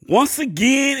Once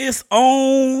again, it's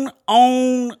on.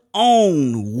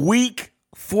 Week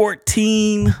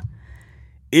 14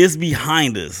 is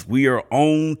behind us. We are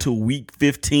on to week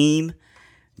 15.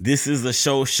 This is the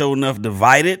show Nuff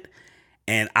Divided.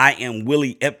 And I am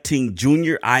Willie Epting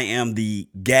Jr. I am the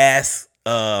gas.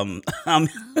 I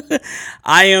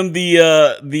am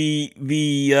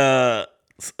the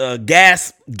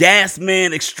gas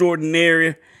man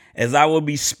extraordinaire, as I will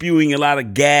be spewing a lot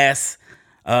of gas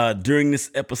during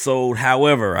this episode.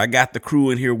 However, I got the crew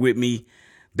in here with me.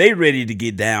 They ready to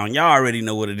get down. Y'all already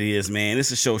know what it is, man.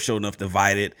 This is show Nuff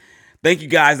Divided. Thank you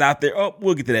guys out there. Oh,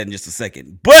 we'll get to that in just a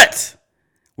second. But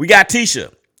we got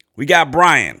Tisha, we got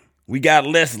Brian, we got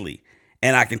Leslie,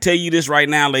 and I can tell you this right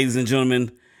now, ladies and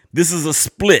gentlemen, this is a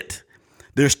split.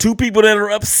 There's two people that are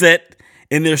upset,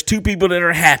 and there's two people that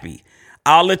are happy.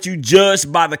 I'll let you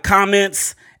judge by the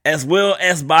comments as well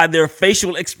as by their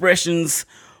facial expressions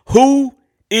who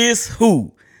is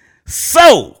who.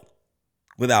 So,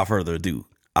 without further ado,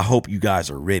 I hope you guys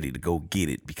are ready to go get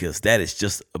it, because that is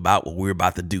just about what we're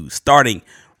about to do, starting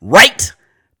right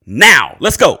now.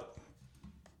 Let's go.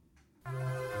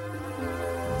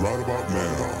 Right about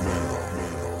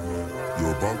now,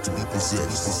 you're about to be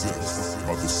possessed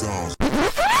by the sounds.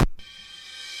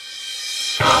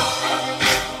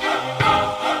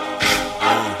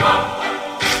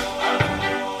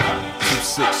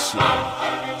 2-6 shit.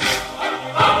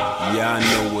 Yeah, I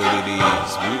know what it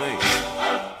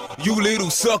is. You little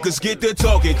suckers get to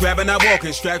talking, grabbing and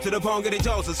walking, strapped to the pong of the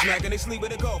jaws and smacking they sleep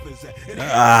with the coffins.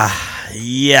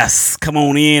 Yes, come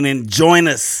on in and join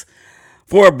us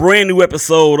for a brand new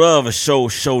episode of a show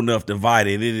Nuff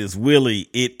Divided. It is Willie.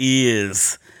 It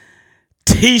is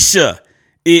Tisha.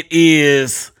 It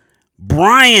is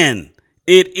Brian.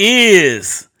 It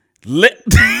is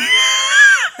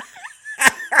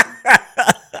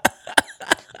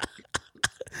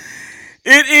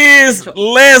it is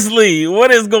Leslie. What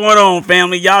is going on,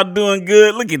 family? Y'all doing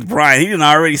good? Look at Brian. He done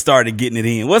already started getting it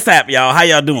in. What's happening, y'all? How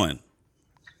y'all doing?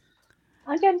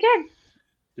 I'm doing good.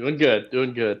 Doing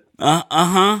good.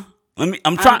 I'm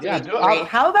trying.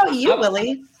 How about you,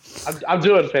 Willie? I'm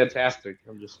doing fantastic.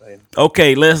 I'm just saying.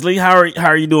 Okay, Leslie, how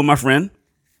are you doing, my friend?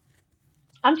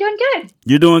 I'm doing good.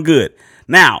 You're doing good.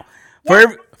 Now,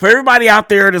 for everybody out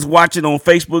there that's watching on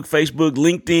Facebook,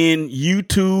 LinkedIn,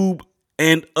 YouTube,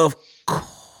 and of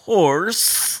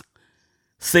course,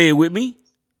 say it with me,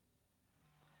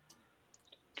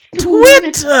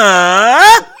 Twitter.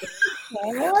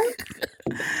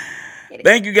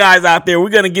 Thank you guys out there. We're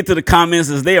going to get to the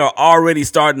comments as they are already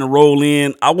starting to roll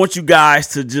in. I want you guys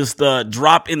to just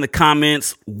drop in the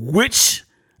comments which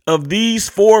of these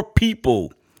four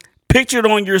people pictured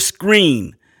on your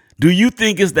screen do you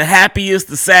think is the happiest,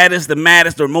 the saddest, the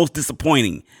maddest, or most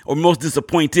disappointing, or most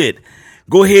disappointed.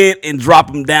 Go ahead and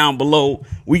drop them down below.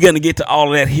 We're going to get to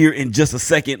all of that here in just a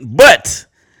second. But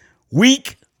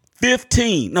week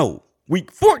 14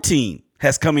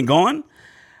 has come and gone.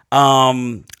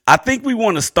 I think we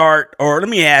want to start, or let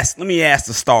me ask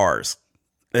the stars.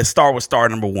 Let's start with star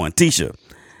number one. Tisha,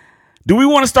 do we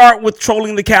want to start with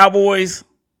trolling the Cowboys?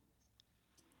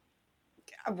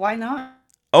 Why not?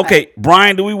 Okay,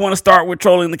 Brian, do we want to start with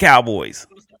trolling the Cowboys?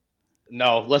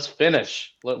 No, let's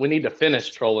finish. We need to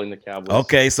finish trolling the Cowboys.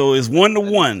 Okay, so it's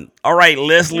 1-1. All right,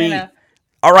 Leslie. Yeah.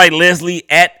 All right, Leslie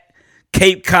at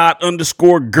Cape Cod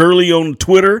 _girly on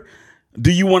Twitter.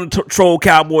 Do you want to troll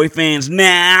Cowboy fans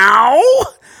now,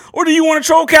 or do you want to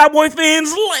troll Cowboy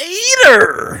fans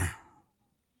later?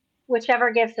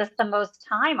 Whichever gives us the most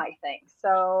time, I think.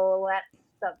 So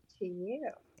that's up to you.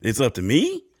 It's up to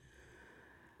me?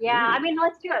 Yeah, I mean,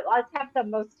 let's do it. Let's have the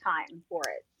most time for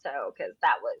it. So, because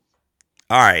that was.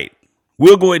 All right.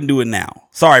 We'll go ahead and do it now.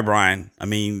 Sorry, Brian. I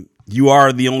mean, you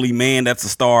are the only man that's a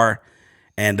star.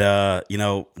 And,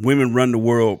 women run the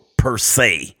world per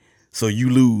se. So you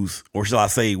lose, or shall I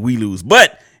say we lose.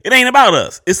 But it ain't about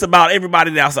us. It's about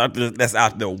everybody that's out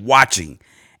there watching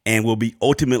and will be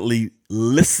ultimately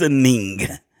listening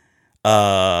to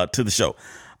the show.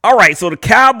 All right, so the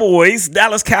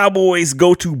Dallas Cowboys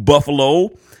go to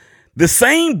Buffalo. The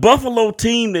same Buffalo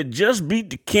team that just beat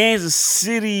the Kansas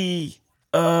City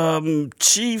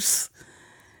Chiefs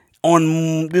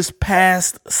on this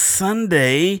past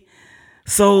Sunday.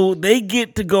 So they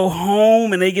get to go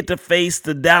home and they get to face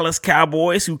the Dallas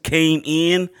Cowboys, who came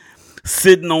in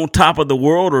sitting on top of the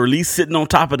world, or at least sitting on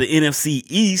top of the NFC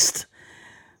East.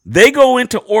 They go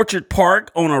into Orchard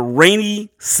Park on a rainy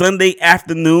Sunday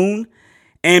afternoon,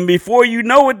 and before you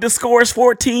know it, the score is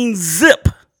 14-zip.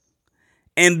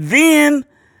 And then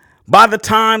by the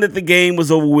time that the game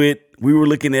was over with, we were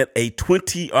looking at a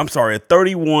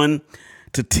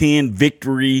 31-10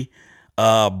 victory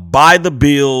by the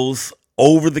Bills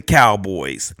over the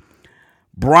Cowboys.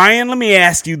 Brian, let me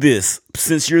ask you this.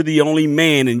 Since you're the only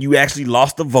man and you actually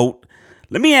lost the vote,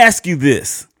 let me ask you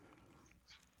this.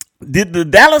 Did the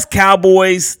Dallas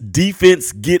Cowboys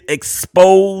defense get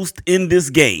exposed in this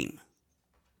game?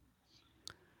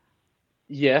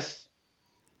 Yes,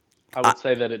 I would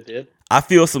say that it did. I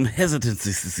feel some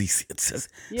hesitancy.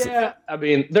 Yeah, I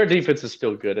mean, their defense is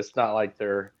still good. It's not like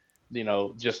they're,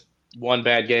 just one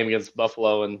bad game against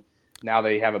Buffalo and now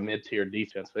they have a mid-tier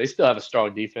defense. But they still have a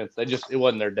strong defense. It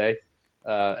wasn't their day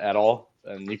at all,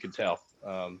 and you could tell.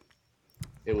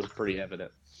 It was pretty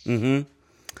evident. Mm-hmm.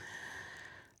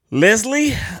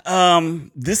 Leslie,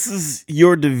 this is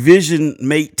your division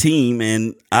mate team,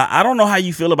 and I don't know how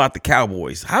you feel about the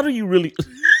Cowboys. How do you really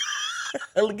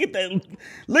look at that?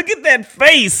 Look at that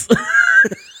face.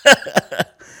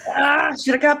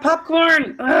 Should have got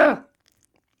popcorn.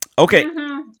 Okay.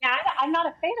 Mm-hmm. Yeah, I'm not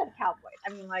a fan of the Cowboys.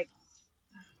 I mean, like.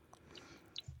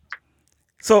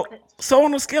 So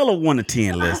on a scale of 1 to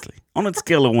 10, Leslie, on a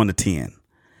scale of 1 to 10,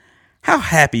 how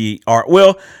happy or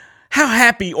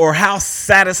how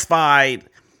satisfied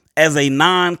as a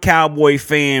non-Cowboy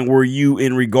fan were you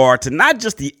in regard to not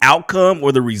just the outcome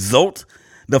or the result,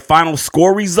 the final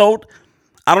score result?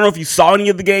 I don't know if you saw any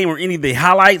of the game or any of the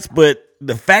highlights, but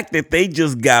the fact that they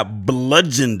just got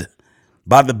bludgeoned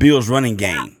by the Bills running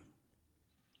game.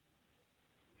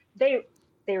 They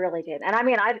really did. And I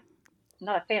mean, I'm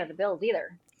not a fan of the Bills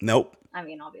either. Nope. I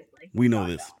mean, obviously. We know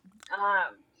this. I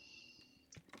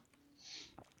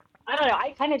don't know.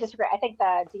 I kind of disagree. I think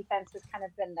the defense has kind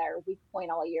of been their weak point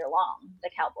all year long, the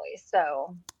Cowboys.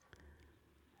 So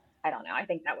I don't know. I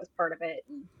think that was part of it.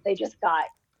 And they just got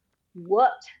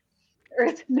whooped.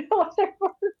 There's no other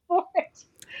word for it.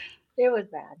 It was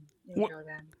bad. It was really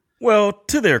bad. Well,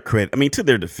 to their credit, I mean, to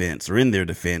their defense or in their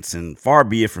defense, and far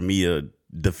be it from me to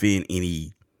defend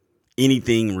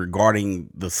anything regarding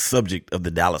the subject of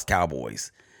the Dallas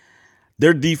Cowboys.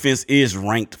 Their defense is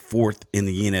ranked 4th in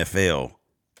the NFL.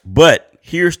 But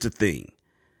here's the thing.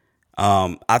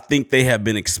 I think they have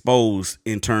been exposed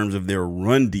in terms of their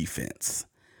run defense.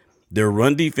 Their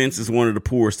run defense is one of the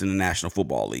poorest in the National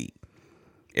Football League.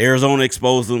 Arizona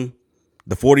exposed them.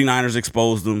 The 49ers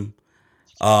exposed them.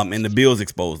 And the Bills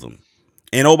exposed them.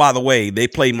 And oh, by the way, they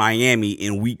play Miami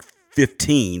in week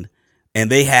 15, and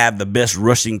they have the best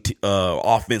rushing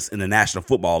offense in the National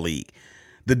Football League.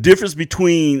 The difference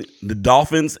between the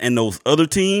Dolphins and those other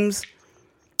teams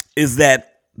is that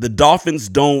the Dolphins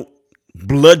don't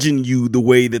bludgeon you the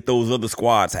way that those other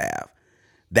squads have.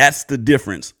 That's the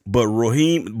difference.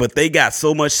 But they got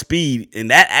so much speed,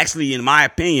 and that actually, in my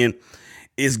opinion,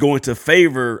 is going to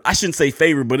favor, I shouldn't say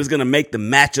favor, but it's going to make the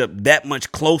matchup that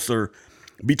much closer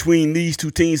between these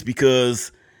two teams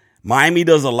because Miami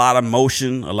does a lot of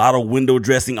motion, a lot of window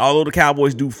dressing, although the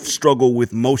Cowboys do struggle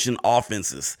with motion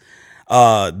offenses.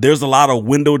 There's a lot of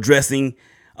window dressing,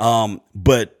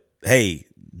 but hey,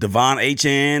 Devon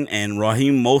Achane and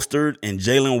Raheem Mostert and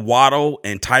Jalen Waddle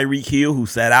and Tyreek Hill, who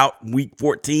sat out week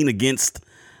 14 against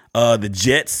the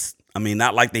Jets. I mean,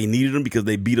 not like they needed them because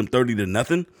they beat them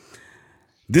 30-0.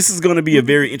 This is going to be a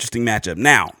very interesting matchup.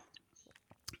 Now,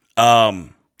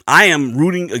 I am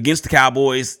rooting against the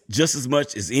Cowboys just as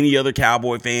much as any other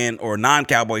Cowboy fan or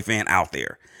non-Cowboy fan out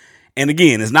there. And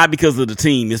again, it's not because of the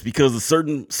team. It's because of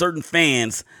certain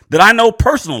fans that I know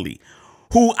personally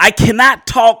who I cannot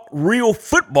talk real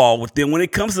football with them when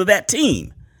it comes to that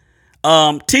team.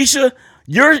 Tisha,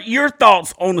 your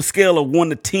thoughts on the scale of 1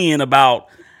 to 10 about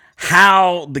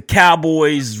how the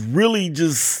Cowboys really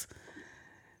just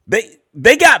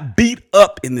they got beat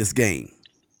up in this game.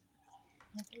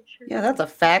 Yeah, that's a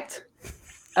fact.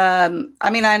 I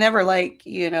mean, I never like,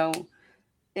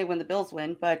 it when the Bills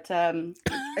win, but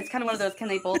it's kind of one of those, can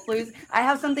they both lose? I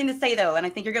have something to say, though, and I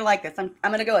think you're going to like this. I'm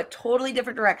going to go a totally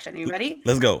different direction. Are you ready?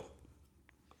 Let's go.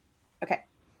 Okay.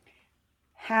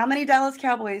 How many Dallas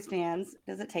Cowboys fans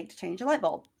does it take to change a light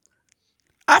bulb?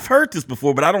 I've heard this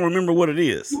before, but I don't remember what it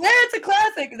is. Yeah, it's a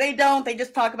classic. They don't. They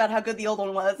just talk about how good the old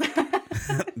one was.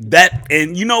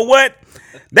 And you know what?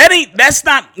 That's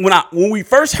not when we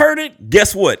first heard it,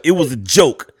 guess what? It was a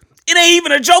joke. It ain't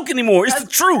even a joke anymore. It's the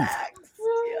truth.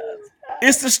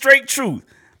 It's the straight truth.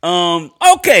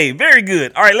 Okay, very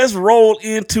good. All right, let's roll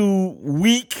into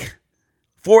week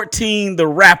 14, the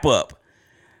wrap up.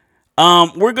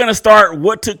 We're going to start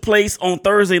what took place on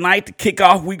Thursday night to kick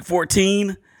off week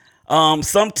 14.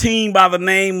 Some team by the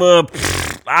name of,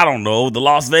 I don't know, the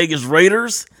Las Vegas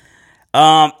Raiders,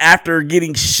 after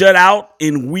getting shut out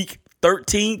in week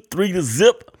 13,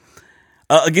 3-0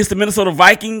 against the Minnesota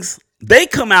Vikings, they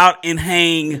come out and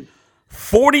hang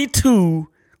 42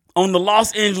 on the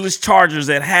Los Angeles Chargers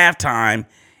at halftime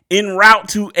en route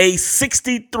to a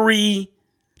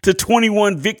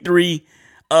 63-21 victory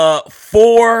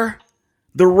for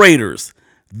the Raiders,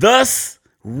 thus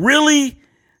really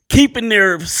keeping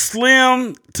their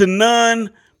slim to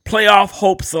none playoff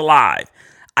hopes alive.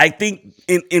 I think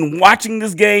in watching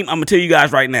this game, I'm going to tell you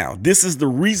guys right now, this is the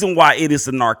reason why it is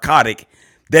a narcotic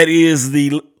that is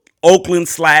the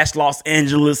Oakland/Los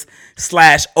Angeles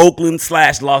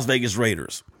 /Oakland/Las Vegas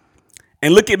Raiders.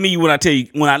 And look at me when I tell you,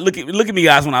 look at me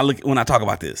guys when I talk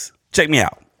about this. Check me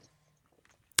out.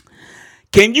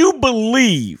 Can you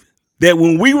believe that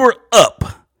when we were up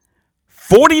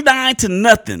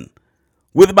 49-0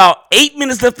 with about 8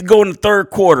 minutes left to go in the third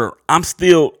quarter, I'm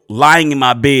still lying in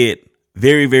my bed,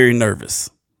 very, very nervous.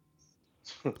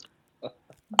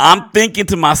 I'm thinking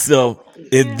to myself,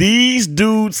 if these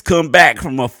dudes come back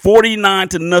from a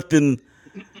 49-0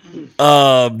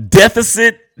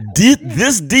 deficit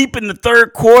this deep in the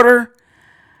third quarter,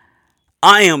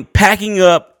 I am packing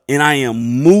up and I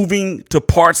am moving to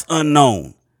parts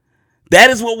unknown. That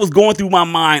is what was going through my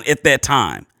mind at that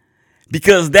time,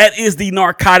 because that is the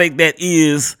narcotic that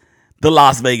is the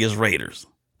Las Vegas Raiders.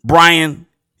 Brian,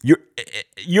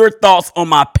 your thoughts on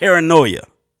my paranoia?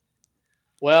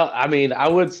 Well, I mean, I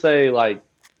would say, like,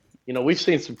 we've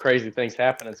seen some crazy things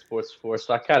happen in sports before,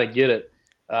 so I kind of get it.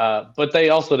 But they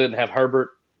also didn't have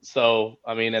Herbert. So,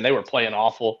 I mean, and they were playing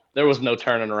awful. There was no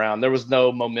turning around. There was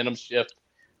no momentum shift.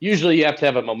 Usually you have to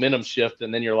have a momentum shift,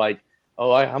 and then you're like,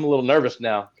 oh, I'm a little nervous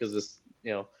now because this,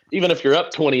 even if you're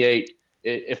up 28,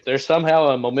 if there's somehow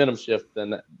a momentum shift,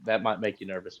 then that might make you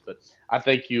nervous. But I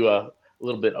think you a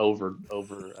little bit over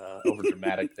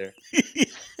dramatic there.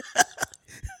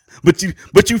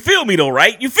 But you feel me though,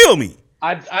 right? You feel me?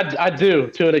 I do,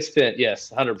 to an extent,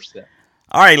 yes, 100%.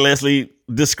 All right, Leslie,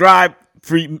 describe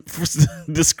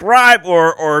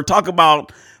or talk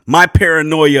about my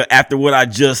paranoia after what I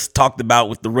just talked about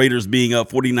with the Raiders being up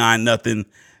 49-0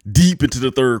 deep into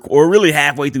the third, or really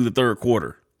halfway through the third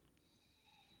quarter.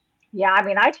 Yeah, I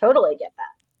mean, I totally get that.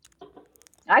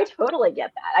 I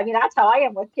mean, that's how I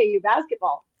am with KU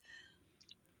basketball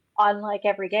on like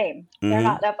every game. They're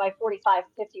not up by 45,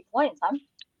 50 points. I'm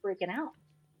freaking out.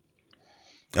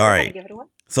 All right. Give it away.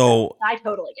 So I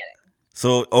totally get it.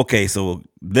 So, okay. So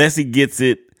Leslie gets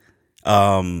it.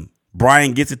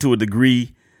 Brian gets it to a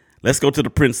degree. Let's go to the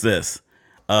princess.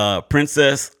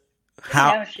 Princess,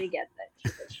 how? No, she gets it.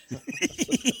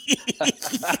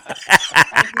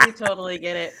 You totally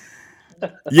get it.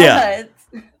 Yeah.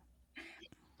 But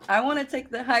I want to take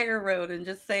the higher road and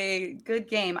just say good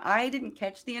game. I didn't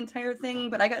catch the entire thing,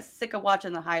 but I got sick of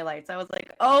watching the highlights. I was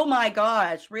like, oh my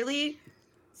gosh, really?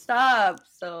 Stop.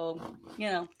 So,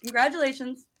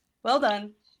 congratulations. Well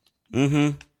done.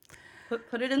 Mm-hmm.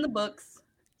 Put it in the books.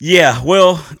 Yeah,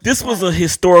 well, this was a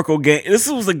historical game. This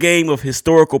was a game of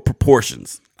historical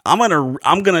proportions. I'm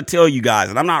gonna tell you guys,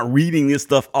 and I'm not reading this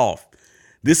stuff off.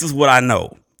 This is what I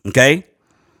know. Okay.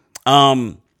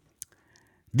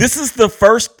 This is the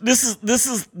first. This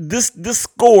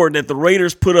score that the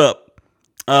Raiders put up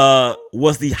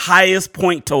was the highest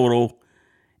point total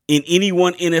in any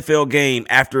one NFL game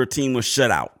after a team was shut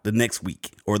out the next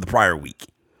week or the prior week.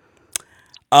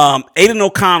 Aiden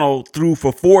O'Connell threw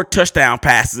for 4 touchdown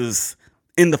passes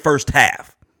in the first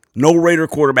half. No Raider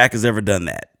quarterback has ever done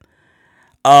that.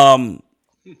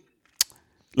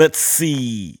 Let's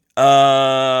see.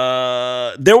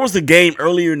 There was a game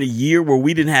earlier in the year where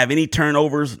we didn't have any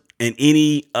turnovers and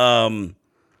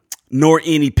nor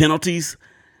any penalties.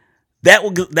 That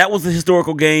was a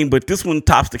historical game, but this one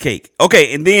tops the cake.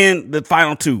 Okay, and then the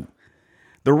final two.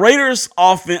 The Raiders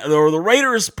offense or the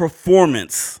Raiders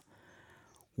performance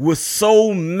was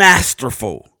so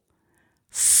masterful,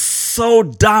 so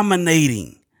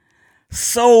dominating,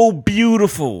 so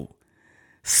beautiful,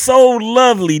 so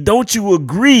lovely. Don't you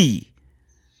agree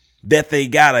that they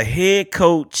got a head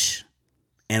coach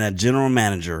and a general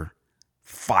manager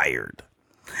fired?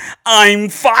 I'm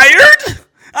fired?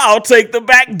 I'll take the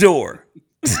back door.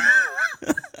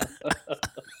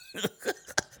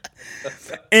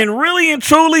 And really and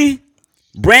truly,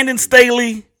 Brandon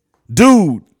Staley,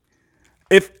 dude,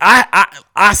 if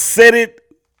I said it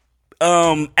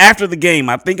after the game,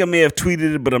 I think I may have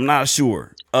tweeted it, but I'm not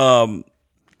sure.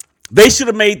 They should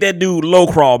have made that dude low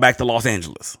crawl back to Los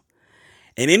Angeles.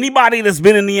 And anybody that's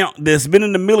been in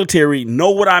the military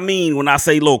know what I mean when I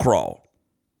say low crawl.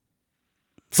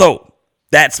 So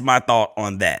that's my thought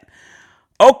on that.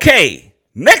 Okay,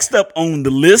 next up on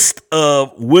the list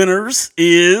of winners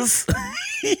is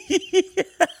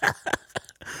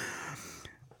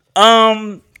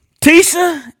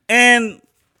Tisha and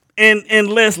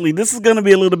Leslie. This is going to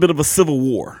be a little bit of a civil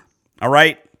war. All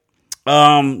right.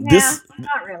 This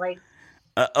not really.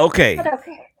 okay. But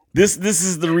okay. This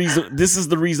is the reason. This is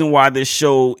the reason why this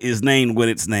show is named what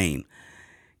it's named.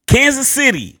 Kansas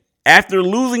City, after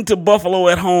losing to Buffalo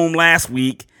at home last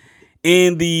week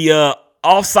in the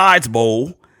Offsides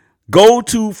Bowl, go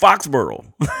to Foxborough.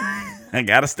 I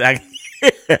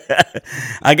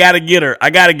gotta get her,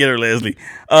 Leslie.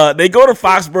 They go to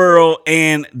Foxborough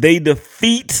and they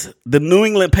defeat the New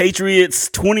England Patriots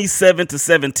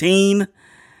 27-17.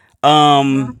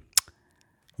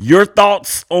 Your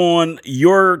thoughts on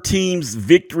your team's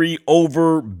victory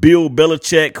over Bill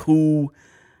Belichick, who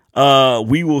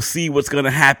we will see what's going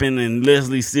to happen, and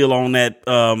Leslie's still on that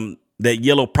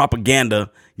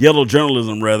yellow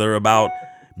journalism rather, about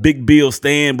Big Bill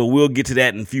staying, but we'll get to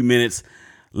that in a few minutes.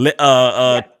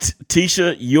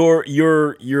 Tisha,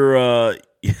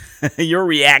 your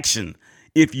reaction,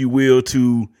 if you will,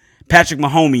 to Patrick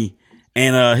Mahomes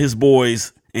and his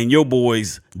boys and your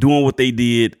boys doing what they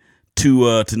did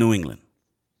to New England.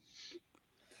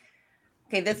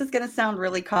 Okay, this is going to sound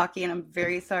really cocky, and I'm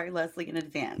very sorry, Leslie, in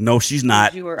advance. No, she's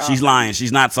not. She's lying.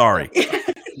 She's not sorry.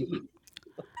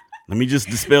 Let me just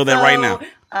dispel that right now.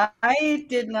 I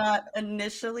did not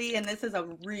initially, and this is a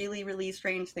really, really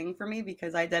strange thing for me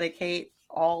because I dedicate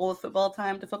all of football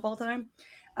time to football time.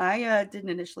 I didn't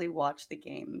initially watch the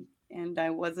game, and I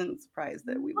wasn't surprised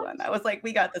that we won. I was like,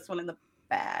 we got this one in the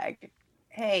bag.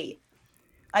 Hey,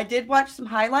 I did watch some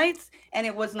highlights, and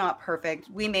it was not perfect.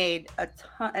 We made a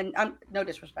ton, and no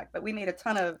disrespect, but we made a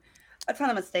ton of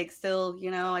mistakes still.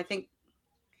 You know, I think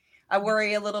I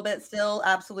worry a little bit still,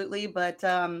 absolutely. But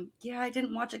yeah, I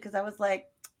didn't watch it because I was like,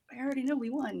 I already know we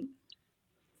won.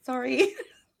 Sorry.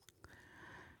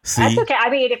 See? That's okay. I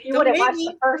mean, if you would have watched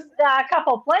the first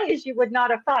couple plays, you would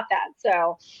not have thought that.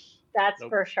 So that's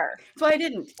for sure. So I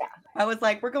didn't. Yeah. I was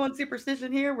like, we're going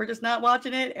superstition here. We're just not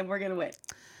watching it, and we're going to win.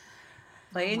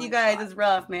 Playing you guys is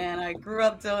rough, man. I grew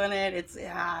up doing it. It's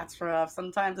rough.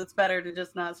 Sometimes it's better to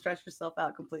just not stress yourself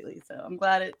out completely. So I'm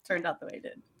glad it turned out the way it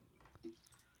did.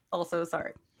 Also,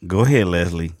 sorry. Go ahead,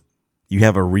 Leslie. You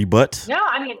have a rebut? No,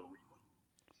 I mean,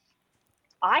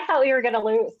 I thought we were going to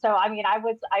lose. So, I mean, I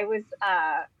was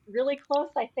really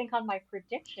close, I think, on my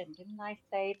prediction. Didn't I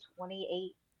say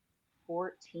 28-14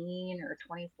 or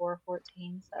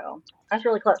 24-14? So I was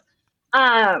really close.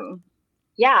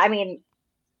 Yeah, I mean,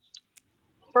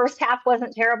 first half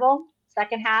wasn't terrible.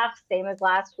 Second half, same as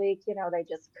last week. You know, they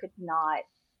just could not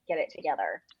get it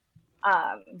together.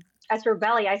 As for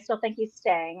Belly, I still think he's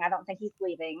staying. I don't think he's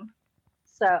leaving.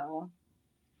 So,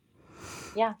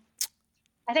 yeah.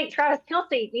 I think Travis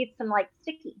Kelce needs some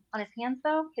sticky on his hands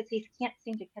though, because he can't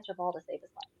seem to catch a ball to save his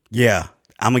life. Yeah,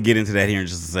 I'm gonna get into that here in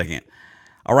just a second.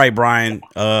 All right, Brian.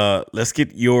 Let's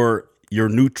get your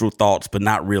neutral thoughts, but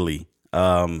not really,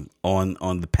 on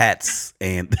the Pats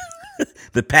and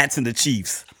the Pats and the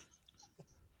Chiefs.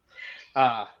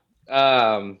 Yeah,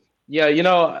 you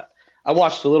know, I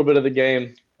watched a little bit of the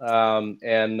game,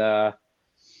 and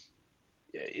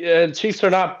Chiefs are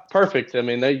not perfect. I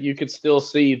mean, you could still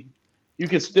see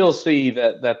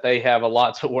that they have a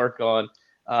lot to work on.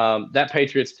 That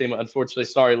Patriots team, unfortunately,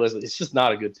 sorry, Leslie, it's just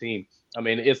not a good team. I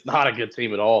mean, it's not a good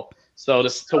team at all. So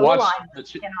to watch,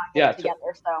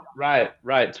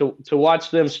 right, to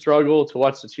watch them struggle, to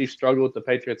watch the Chiefs struggle with the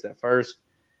Patriots at first.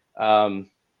 I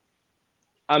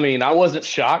mean, I wasn't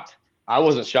shocked.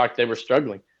 They were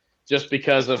struggling just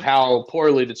because of how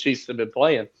poorly the Chiefs have been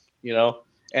playing. You know,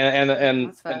 and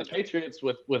the Patriots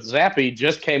with Zappe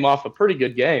just came off a pretty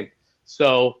good game.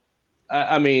 So,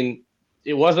 I mean,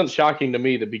 it wasn't shocking to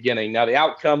me the beginning. Now, the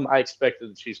outcome, I expected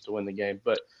the Chiefs to win the game,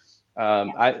 but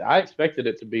I expected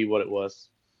it to be what it was.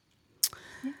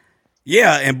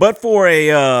 Yeah, but for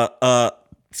an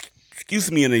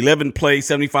 11-play,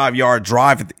 75-yard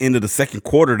drive at the end of the second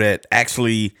quarter that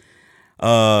actually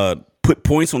put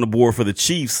points on the board for the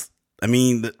Chiefs. I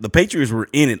mean, the Patriots were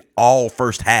in it all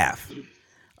first half.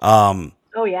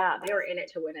 Oh, yeah. They were in it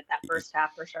to win it that first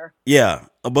half for sure. Yeah.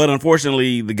 But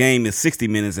unfortunately, the game is 60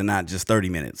 minutes and not just 30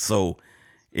 minutes. So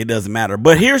it doesn't matter.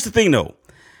 But here's the thing, though.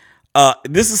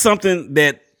 This is something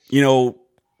that, you know,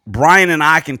 Brian and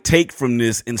I can take from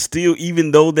this, and still,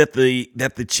 even though that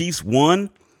the Chiefs won,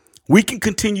 we can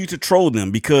continue to troll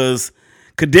them because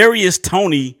Kadarius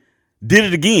Toney did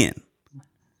it again.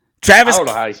 Travis, I don't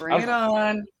know how bring it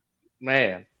on,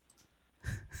 man.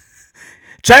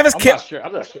 Travis, I'm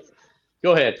not sure.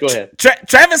 Go ahead.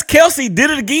 Travis Kelce did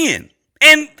it again,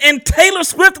 and Taylor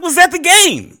Swift was at the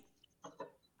game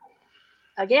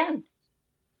again.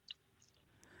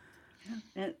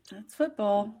 That's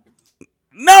football.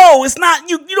 No, it's not.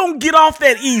 You don't get off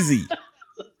that easy.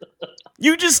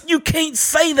 You can't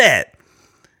say that.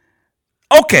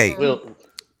 Okay.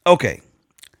 Okay,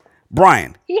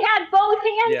 Brian. He had both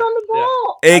hands on the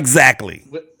ball. Exactly.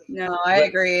 No, I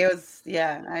agree.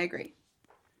 I agree.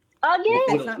 Again.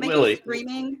 If it's not making Willie.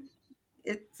 screaming,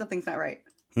 something's not right.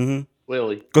 Mm-hmm.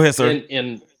 Willie. Go ahead, sir.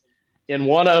 In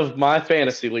one of my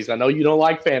fantasy leagues, I know you don't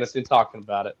like fantasy and talking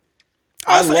about it.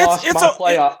 I lost my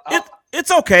playoff. It's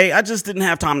okay. I just didn't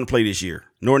have time to play this year,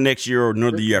 nor next year, or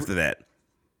nor the year after that.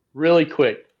 Really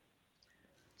quick.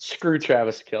 Screw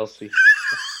Travis Kelce.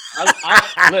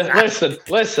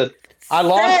 Listen. I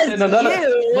lost in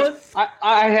another.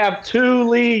 I have 2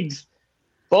 leagues.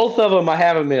 Both of them I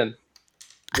have him in.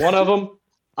 One of them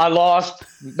I lost.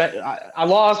 I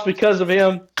lost because of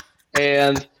him,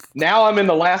 and now I'm in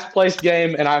the last place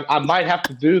game, and I might have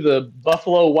to do the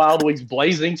Buffalo Wild Wings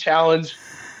Blazing Challenge.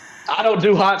 I don't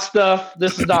do hot stuff.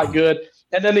 This is not good.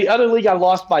 And then the other league I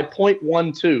lost by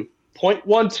 0.12.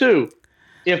 0.12.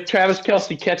 If Travis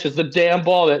Kelce catches the damn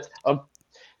ball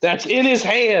that's in his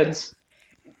hands,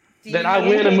 then I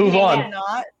win and move on.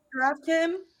 Not draft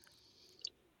him.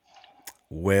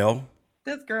 Well,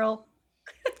 This girl.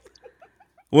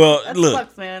 Well, That look,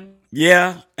 sucks, man.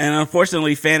 yeah, and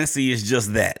unfortunately, fantasy is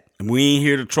just that. We ain't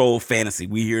here to troll fantasy.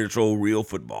 We here to troll real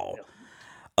football.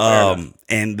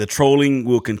 And the trolling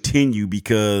will continue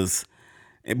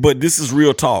but this is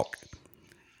real talk.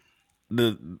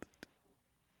 The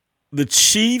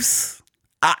Chiefs,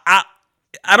 I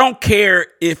don't care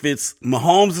if it's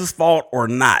Mahomes' fault or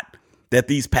not that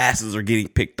these passes are getting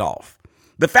picked off.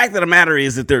 The fact of the matter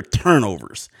is that they're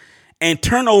turnovers. And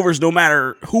turnovers, no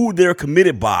matter who they're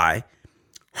committed by,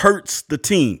 hurts the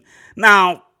team.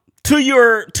 Now, to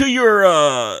your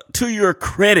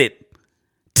credit,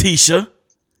 Tisha,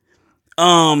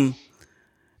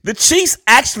 the Chiefs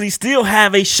actually still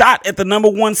have a shot at the number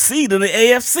 1 seed in the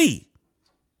AFC.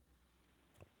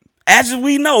 As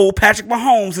we know, Patrick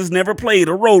Mahomes has never played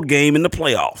a road game in the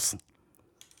playoffs.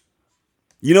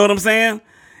 You know what I'm saying?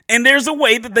 And there's a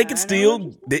way that they can still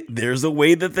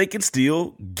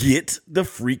get the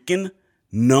freaking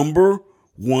number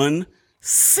 1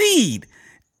 seed.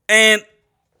 And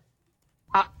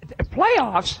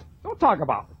playoffs? Don't talk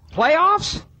about it.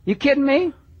 Playoffs? You kidding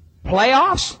me?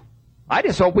 Playoffs? I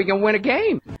just hope we can win a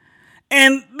game.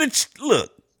 And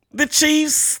the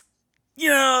Chiefs,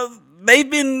 they've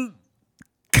been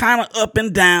kind of up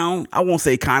and down. I won't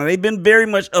say kind of. They've been very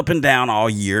much up and down all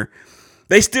year.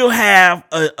 They still have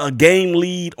a game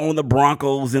lead on the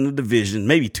Broncos in the division.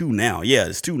 Maybe 2 now. Yeah,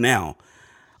 it's 2 now.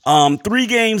 3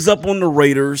 games up on the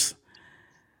Raiders.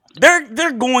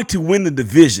 They're going to win the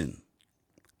division.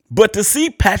 But to see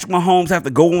Patrick Mahomes have to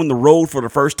go on the road for the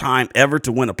first time ever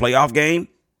to win a playoff game.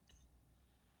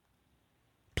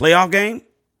 Playoffs?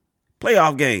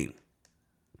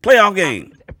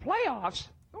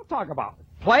 Don't talk about it.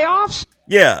 Playoffs?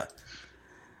 Yeah.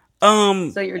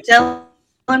 So you're telling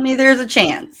me there's a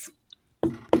chance?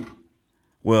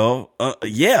 Well,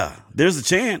 yeah, there's a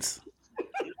chance.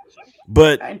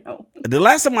 But I know. the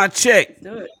last time I checked,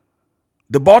 Do it.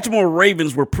 the Baltimore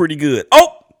Ravens were pretty good.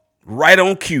 Oh, right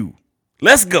on cue.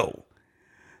 Let's go.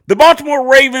 The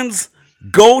Baltimore Ravens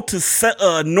go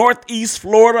to Northeast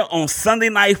Florida on Sunday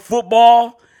Night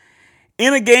Football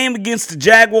in a game against the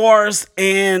Jaguars,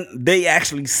 and they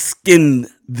actually skinned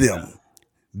them.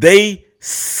 They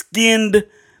skinned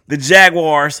the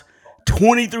Jaguars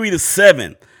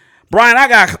 23-7. Brian,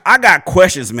 I got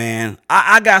questions, man.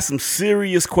 I got some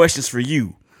serious questions for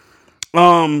you. Who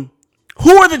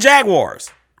are the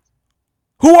Jaguars?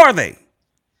 Who are they?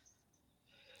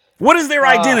 What is their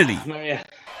identity? Man.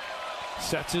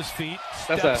 Sets his feet.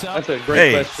 That's a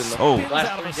great question. Oh.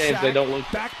 Last 3 games they don't look.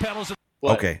 Backpedals.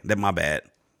 What? Okay, that's my bad.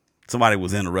 Somebody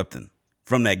was interrupting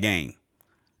from that game.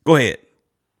 Go ahead.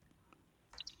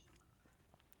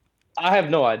 I have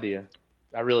no idea.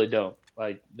 I really don't.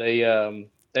 Like they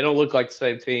don't look like the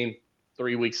same team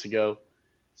 3 weeks ago,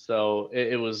 so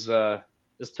it was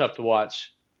it's tough to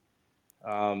watch.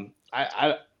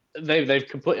 They've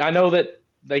complete. I know that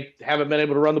they haven't been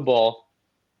able to run the ball,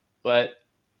 but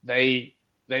they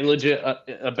legit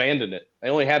abandoned it. They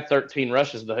only had 13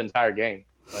 rushes the entire game.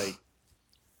 Like,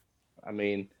 I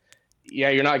mean, yeah,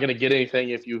 you're not going to get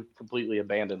anything if you completely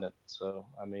abandon it. So,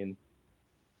 I mean,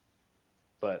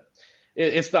 but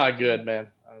it's not good, man.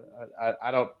 I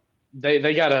don't.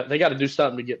 They gotta do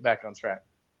something to get back on track.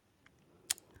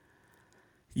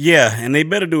 Yeah, and they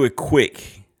better do it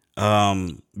quick,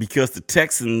 because the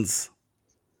Texans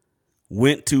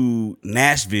went to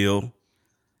Nashville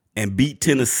and beat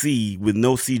Tennessee with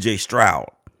no C.J. Stroud.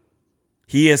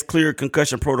 He has cleared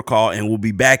concussion protocol and will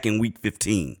be back in Week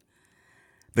 15.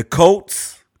 The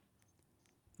Colts,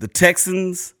 the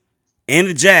Texans, and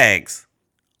the Jags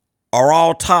are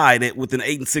all tied with an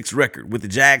 8-6 record, with the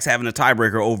Jags having a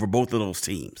tiebreaker over both of those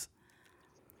teams.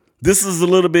 This is a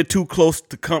little bit too close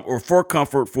to for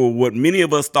comfort for what many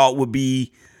of us thought would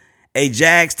be a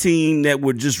Jags team that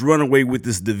would just run away with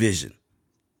this division.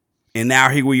 And now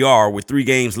here we are with 3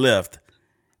 games left,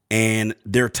 and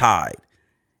they're tied.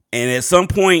 And at some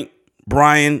point,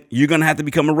 Brian, you're going to have to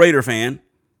become a Raider fan.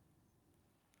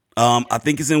 I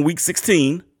think it's in week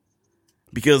 16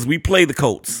 because we play the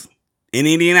Colts in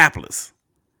Indianapolis.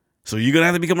 So you're going to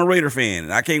have to become a Raider fan.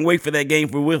 And I can't wait for that game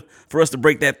for us to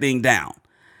break that thing down.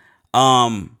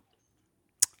 All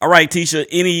right, Tisha,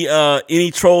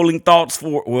 any trolling thoughts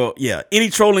for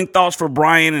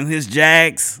Brian and his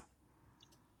Jags?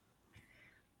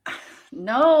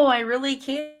 No, I really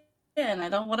can't. I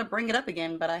don't want to bring it up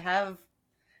again, but I have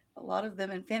a lot of them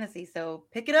in fantasy. So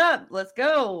pick it up. Let's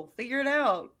go. Figure it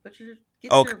out.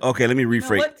 Okay, let me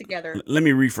rephrase. Together. Let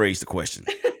me rephrase the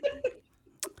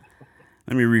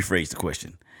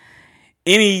question.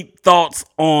 Any thoughts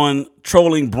on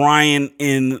trolling Brian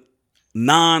in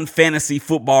non-fantasy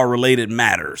football related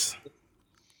matters?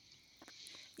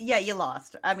 Yeah, you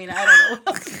lost. I mean, I don't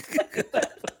know.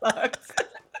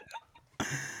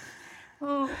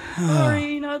 Oh,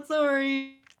 sorry, not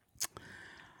sorry.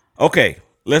 Okay,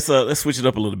 let's switch it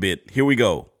up a little bit. Here we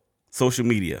go. Social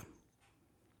media.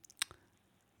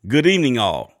 Good evening,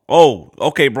 all. Oh,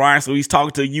 okay, Brian. So he's talking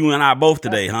to you and I both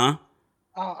today, huh?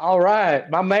 All right,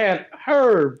 my man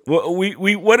Herb. Well,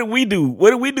 what did we do? What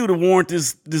did we do to warrant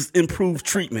this improved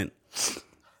treatment?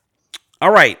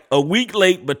 All right, a week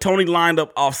late, but Tony lined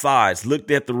up offsides,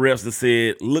 looked at the refs and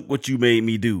said, "Look what you made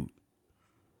me do."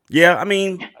 Yeah, I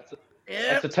mean,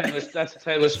 that's a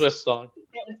Taylor Swift song.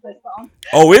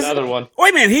 Oh, is another one?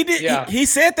 Wait a minute, he did. Yeah. He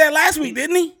said that last week,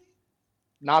 didn't he?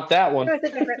 Not that one. It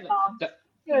was a different song.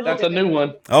 That's a new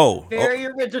one. Oh, very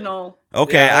original.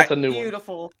 Okay, yeah, that's a new one.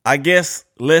 Beautiful. I guess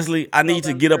Leslie, I need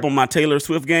to get up on my Taylor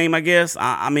Swift game. I guess.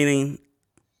 I mean,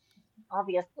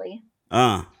 obviously.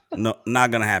 No,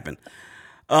 not gonna happen.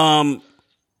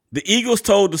 The Eagles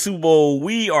told the Super Bowl,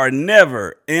 "We are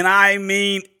never, and I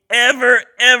mean ever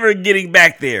getting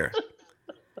back there."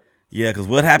 Yeah, because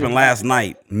what happened last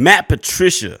night? Matt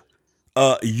Patricia,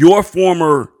 your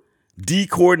former D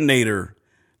coordinator,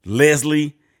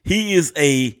 Leslie. He is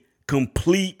a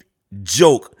complete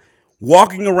joke,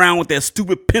 walking around with that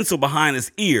stupid pencil behind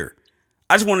his ear.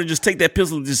 I just want to just take that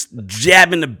pencil and just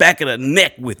jab in the back of the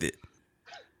neck with it.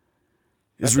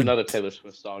 That's another Taylor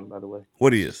Swift song, by the way.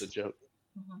 What is? It's a joke.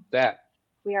 Mm-hmm. That.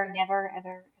 We are never,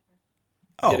 ever.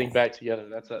 Getting back together.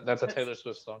 That's a Taylor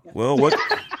Swift song. Well,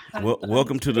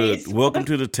 welcome to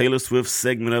the Taylor Swift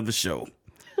segment of the show.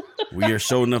 We are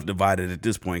sure enough divided at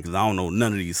this point because I don't know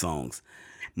none of these songs.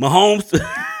 Mahomes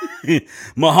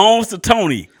to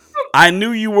Tony. I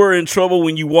knew you were in trouble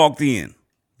when you walked in.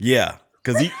 Yeah,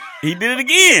 because he did it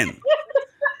again.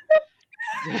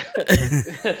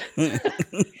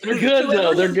 They're good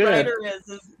though. They're good.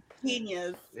 Is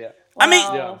genius. Yeah. Wow. I mean,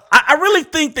 I really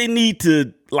think they need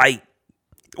to I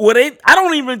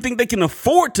don't even think they can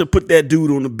afford to put that dude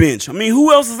on the bench. I mean,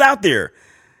 who else is out there?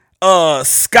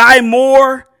 Sky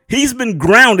Moore. He's been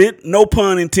grounded, no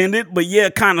pun intended, but yeah,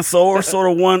 kind of sort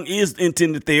of one is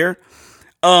intended there.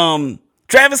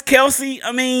 Travis Kelce,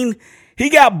 I mean, he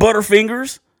got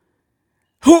butterfingers.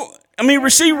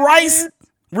 Rasheed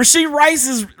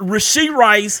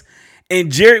Rice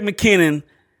and Jerick McKinnon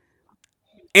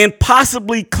and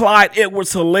possibly Clyde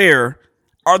Edwards-Helaire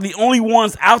are the only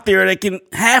ones out there that can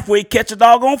halfway catch a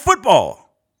doggone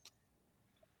football.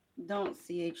 Don't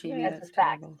CHE. That's a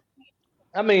fact.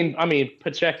 I mean,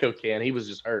 Pacheco can. He was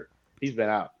just hurt. He's been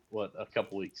out, a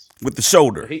couple weeks. With the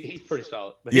shoulder. He's pretty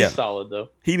solid. But he's solid,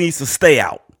 though. He needs to stay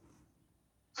out.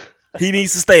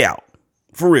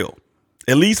 For real.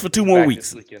 At least for 2 more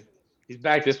weeks. He's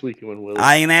back this weekend when Willie.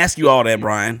 I ain't ask you all that,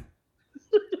 Brian.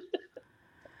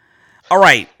 All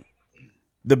right.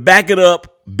 The Back It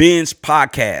Up Binge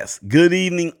Podcast. Good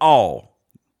evening, all.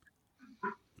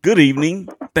 Good evening.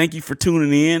 Thank you for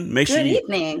tuning in. Make sure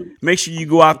you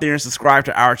go out there and subscribe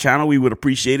to our channel. We would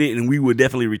appreciate it, and we would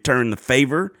definitely return the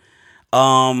favor.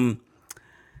 Kelsey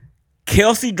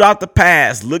dropped the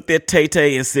pass, looked at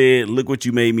Tay-Tay and said, "Look what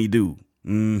you made me do."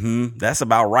 That's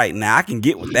about right. Now, I can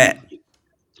get with that.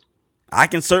 I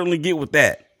can certainly get with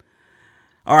that.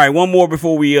 All right, one more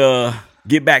before we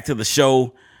get back to the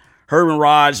show. Herman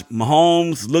Raj,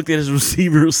 Mahomes looked at his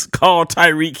receivers, called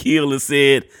Tyreek Hill and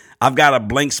said, "I've got a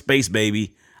blank space,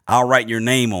 baby. I'll write your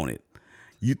name on it."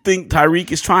 You think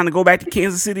Tyreek is trying to go back to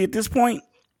Kansas City at this point?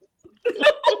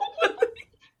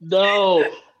 No.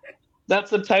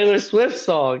 That's a Taylor Swift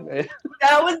song, man.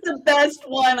 That was the best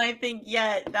one I think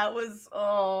yet. That was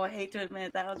I hate to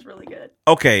admit that was really good.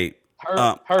 Okay.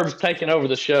 Herb's taking over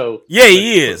the show. Yeah,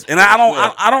 he is, and I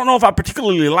don't know if I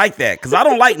particularly like that because I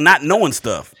don't like not knowing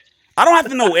stuff. I don't have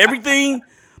to know everything,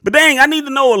 but dang, I need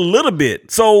to know a little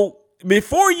bit. So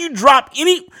before you drop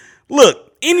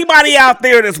anybody out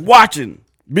there that's watching,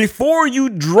 before you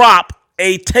drop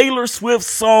a Taylor Swift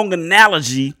song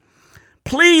analogy,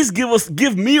 please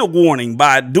give me a warning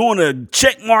by doing a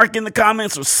check mark in the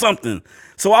comments or something,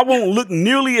 so I won't look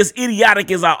nearly as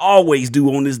idiotic as I always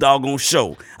do on this doggone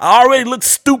show. I already look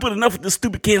stupid enough with the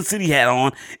stupid Kansas City hat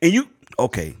on, and you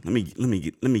okay? Let me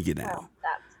get down.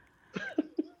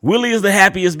 Willie is the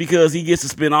happiest because he gets to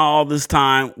spend all this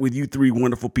time with you three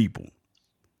wonderful people.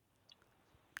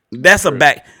 That's a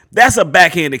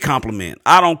backhanded compliment.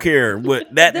 I don't care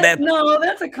what No,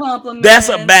 that's a compliment. That's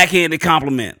a backhanded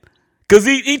compliment. Because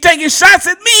he taking shots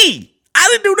at me. I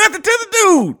didn't do nothing to the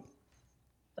dude.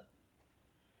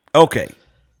 Okay.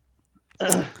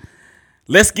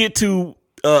 Let's get to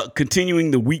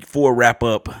continuing the week 4 wrap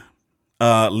up.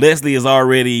 Leslie has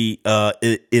already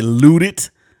alluded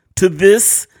to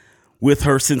this with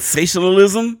her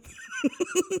sensationalism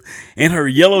and her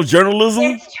yellow journalism.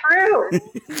 It's true.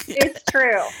 It's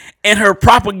true. And her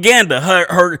propaganda,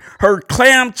 her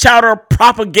clam chowder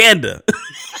propaganda.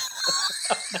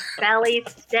 Belly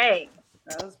steak.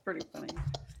 That was pretty funny.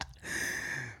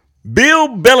 Bill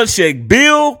Belichick,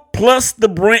 Bill plus the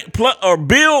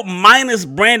Bill minus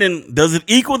Brandon, does it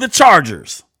equal the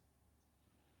Chargers?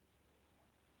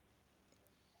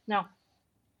 No.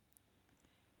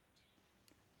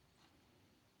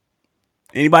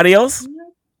 Anybody else?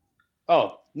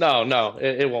 Oh, no,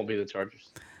 it won't be the Chargers.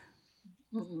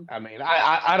 Mm-mm. I mean,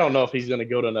 I don't know if he's going to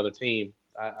go to another team.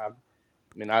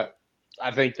 I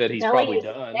think that he's probably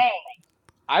done.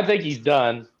 I think he's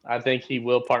done. I think he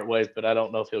will part ways, but I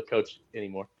don't know if he'll coach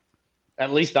anymore.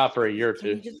 At least not for a year or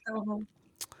two. Can you just go home?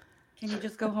 Can you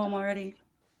just go home already?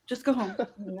 Just go home.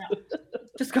 No.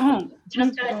 Just go home.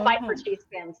 Just going to fight for Chiefs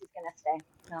fans. He's going to stay.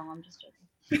 No, I'm just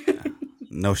joking.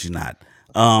 No, she's not.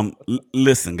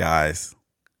 Listen, guys.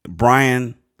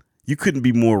 Brian, you couldn't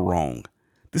be more wrong.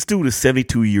 This dude is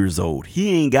 72 years old.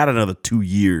 He ain't got another 2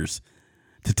 years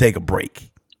to take a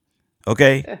break.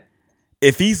 Okay?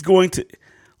 If he's going to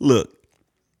look,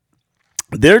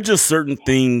 there are just certain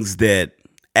things that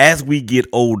as we get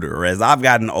older, or as I've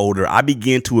gotten older, I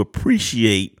begin to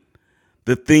appreciate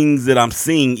the things that I'm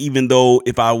seeing, even though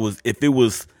if it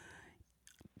was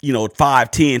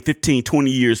 5, 10, 15,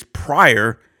 20 years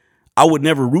prior, I would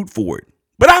never root for it.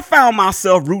 But I found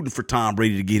myself rooting for Tom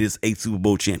Brady to get his 8th Super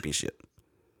Bowl championship.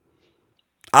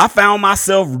 I found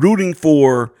myself rooting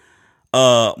for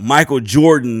Michael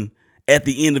Jordan at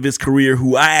the end of his career,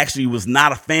 who I actually was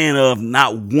not a fan of,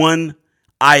 not one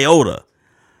iota.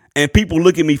 And people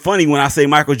look at me funny when I say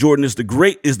Michael Jordan is the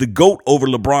GOAT over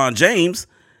LeBron James.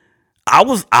 I'm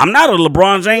not a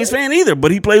LeBron James fan either,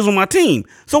 but he plays on my team.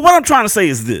 So what I'm trying to say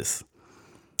is this,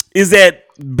 is that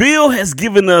Bill has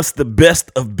given us the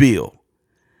best of Bill.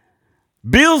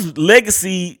 Bill's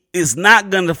legacy is not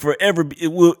going to forever be, it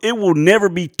will never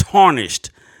be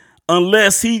tarnished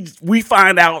unless we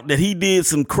find out that he did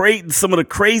some of the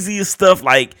craziest stuff,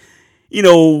 like,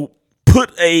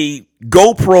 put a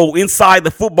GoPro inside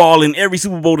the football in every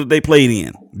Super Bowl that they played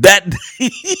in. That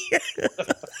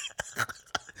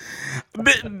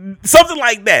something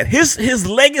like that. His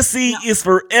legacy is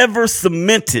forever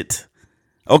cemented.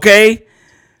 Okay,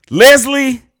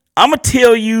 Leslie, I'm gonna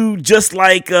tell you, just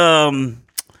like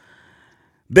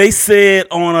they said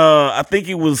on I think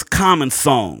it was Common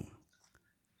Song,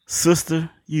 sister,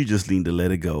 you just need to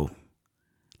let it go.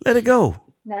 Let it go.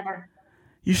 Never.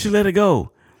 You should let it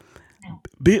go.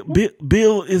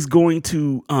 Bill is going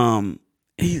to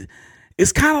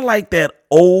it's kind of like that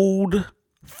old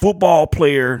football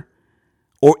player,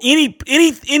 or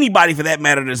anybody for that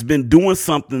matter, that's been doing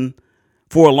something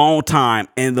for a long time,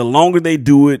 and the longer they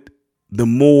do it, the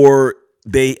more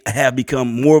they have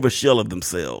become more of a shell of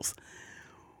themselves.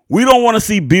 We don't want to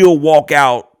see Bill walk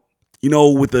out,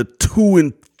 with a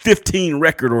 2-15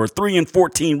 record or a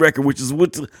 3-14 record, which is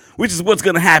what's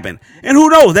going to happen. And who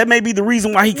knows? That may be the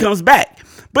reason why he comes back.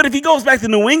 But if he goes back to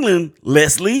New England,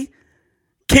 Leslie,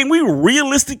 can we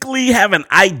realistically have an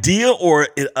idea or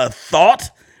a thought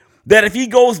that if he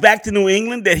goes back to New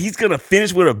England, that he's going to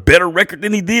finish with a better record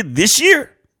than he did this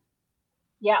year?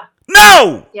 Yeah.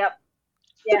 No. Yep.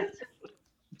 Yes.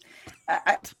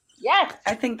 Yes.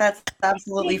 I think that's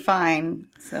absolutely fine.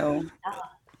 So,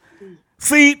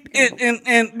 see,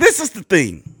 and this is the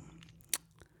thing.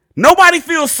 Nobody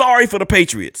feels sorry for the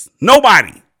Patriots.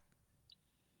 Nobody.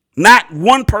 Not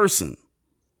one person.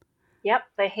 Yep,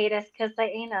 they hate us because they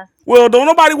ain't us. Well, don't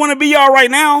nobody want to be y'all right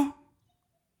now.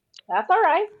 That's all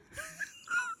right.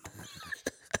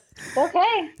 It's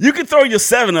okay. You can throw your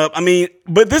 7 up. I mean,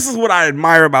 but this is what I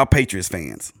admire about Patriots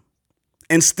fans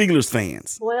and Steelers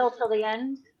fans. Loyal till the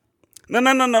end. No,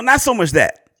 not so much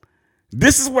that.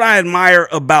 This is what I admire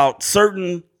about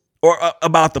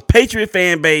about the Patriot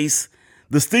fan base,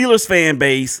 the Steelers fan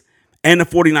base, and the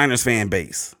 49ers fan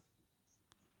base,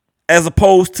 as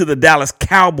opposed to the Dallas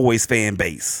Cowboys fan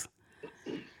base.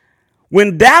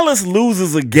 When Dallas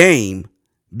loses a game,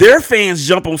 their fans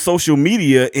jump on social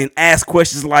media and ask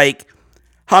questions like,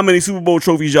 how many Super Bowl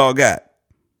trophies y'all got?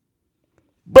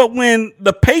 But when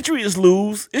the Patriots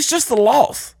lose, it's just a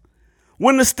loss.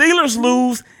 When the Steelers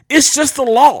lose, it's just a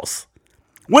loss.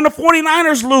 When the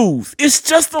 49ers lose, it's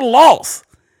just a loss.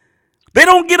 They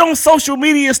don't get on social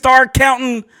media and start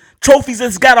counting trophies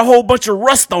that's got a whole bunch of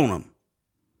rust on them.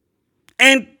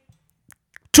 And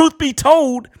truth be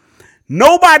told,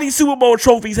 nobody's Super Bowl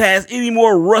trophies has any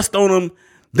more rust on them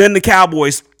than the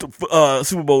Cowboys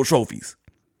Super Bowl trophies.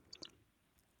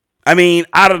 I mean,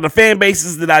 out of the fan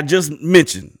bases that I just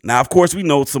mentioned. Now, of course, we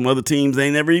know some other teams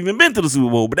ain't never even been to the Super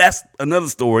Bowl, but that's another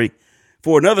story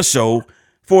for another show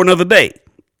for another day.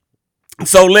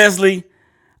 So, Leslie,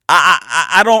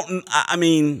 I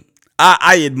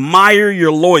admire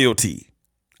your loyalty.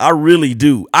 I really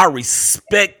do. I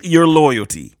respect your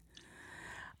loyalty.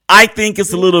 I think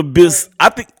it's a little bit. I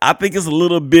think it's a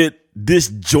little bit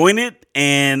disjointed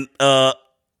and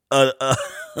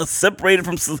separated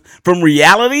from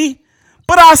reality,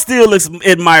 but I still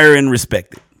admire and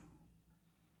respect it.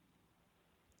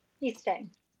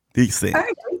 He's staying.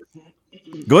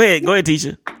 Go ahead,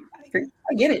 Tisha.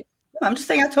 I get it. I'm just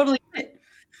saying I totally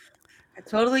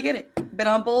get it. Been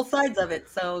on both sides of it.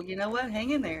 So you know what? Hang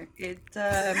in there. When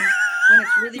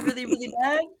it's really, really, really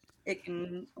bad, it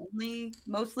can only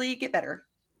mostly get better.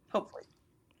 Hopefully.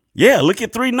 Yeah, look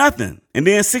at 3-0 and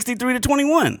then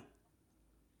 63-21.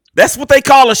 That's what they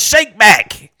call a shake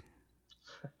back.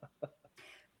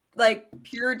 Like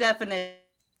pure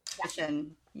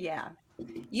definition. Yeah.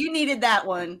 You needed that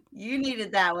one.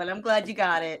 I'm glad you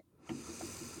got it.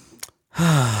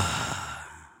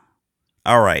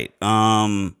 All right.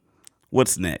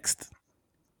 What's next?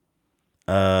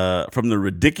 From the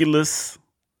ridiculous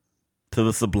to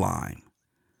the sublime.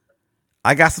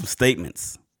 I got some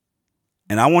statements.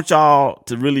 And I want y'all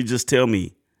to really just tell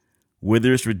me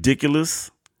whether it's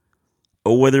ridiculous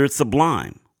or whether it's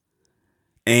sublime.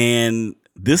 And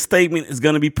this statement is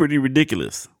going to be pretty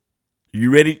ridiculous.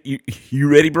 You ready? You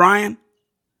ready, Brian?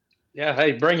 Yeah,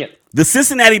 hey, bring it. The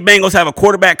Cincinnati Bengals have a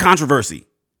quarterback controversy.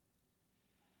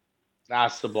 Nah,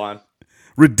 sublime.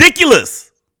 Ridiculous.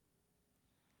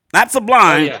 Not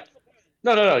sublime. Oh, yeah.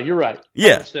 No, you're right.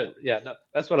 Yeah. 100%. Yeah, no,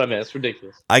 that's what I meant. It's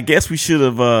ridiculous. I guess we should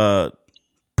have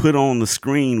put on the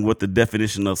screen what the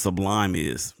definition of sublime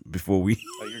is before we.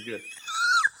 Oh, you're good.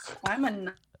 I'm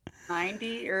a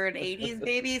 90 or an 80s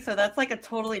baby, so that's like a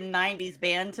totally 90s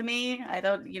band to me. I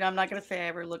don't, I'm not gonna say I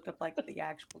ever looked up like the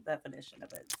actual definition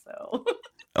of it. So.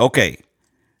 Okay,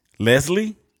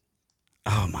 Leslie.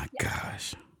 Oh my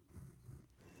gosh.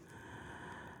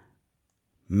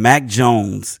 Mac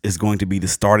Jones is going to be the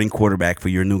starting quarterback for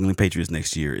your New England Patriots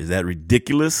next year. Is that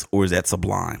ridiculous or is that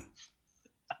sublime?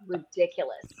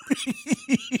 Ridiculous.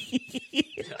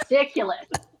 Ridiculous.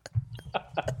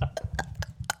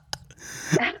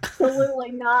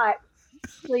 Absolutely not.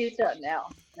 Please don't. No.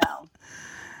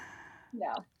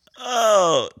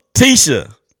 Oh,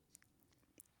 Tisha.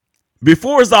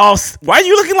 Before it's all, why are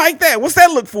you looking like that? What's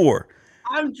that look for?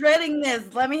 I'm dreading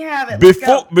this. Let me have it.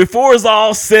 Before it's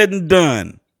all said and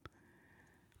done,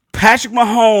 Patrick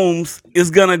Mahomes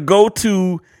is going to go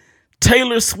to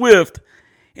Taylor Swift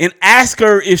and ask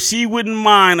her if she wouldn't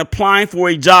mind applying for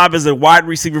a job as a wide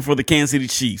receiver for the Kansas City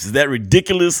Chiefs. Is that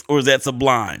ridiculous or is that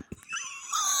sublime?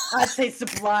 I'd say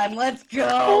sublime. Let's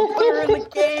go. Put her in the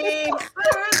game.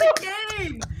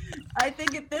 I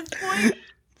think at this point,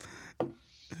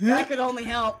 that could only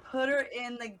help. Put her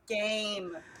in the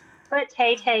game. Put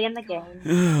Tay-Tay in the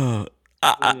game.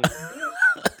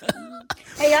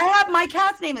 Hey, I have my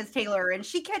cat's name is Taylor, and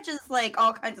she catches like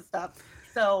all kinds of stuff.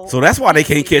 So that's why they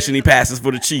can't catch any passes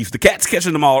for the Chiefs. The cat's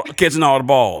catching all the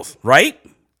balls, right?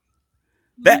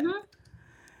 That.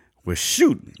 Well,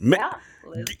 shoot. Yeah.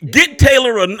 Get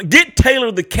Taylor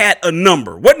the cat a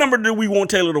number. What number do we want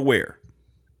Taylor to wear?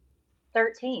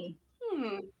 13.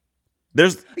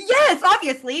 Yes,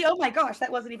 obviously. Oh my gosh,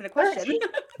 that wasn't even a question. 13.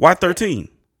 Why 13?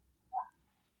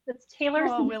 It's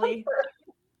Taylor's Willie.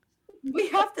 We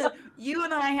have to. You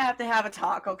and I have to have a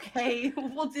talk, okay?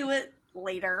 We'll do it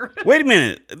later. Wait a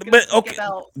minute. Gonna But take okay,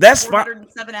 about that's fine.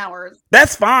 407 hours.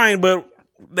 That's fine, but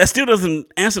that still doesn't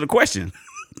answer the question.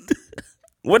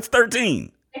 What's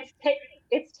 13?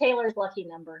 It's Taylor's lucky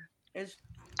number. It's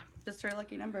just her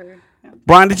lucky number. Yeah.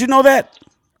 Brian, did you know that?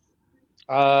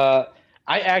 I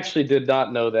actually did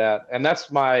not know that, and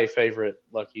that's my favorite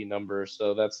lucky number.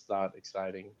 So that's not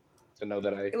exciting to know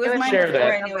that I It was mine share before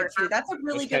that. I knew it too. That's a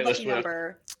really good Taylor lucky Swift.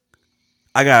 number.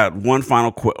 I got one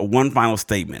final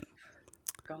statement.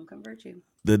 Gonna convert you.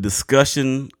 The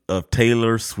discussion of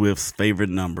Taylor Swift's favorite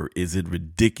number, is it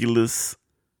ridiculous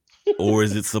or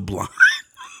is it sublime?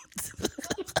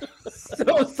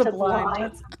 So sublime.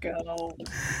 Let's go.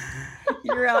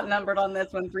 You're outnumbered on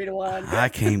this one, 3-1. I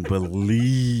can't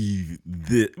believe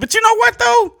this. But you know what,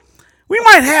 though? We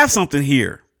might have something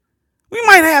here.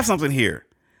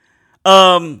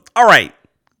 All right.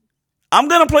 I'm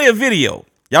going to play a video.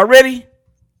 Y'all ready?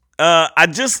 Yeah.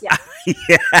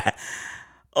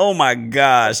 Oh my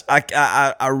gosh.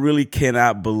 I really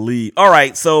cannot believe. All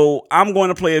right. So I'm going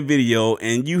to play a video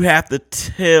and you have to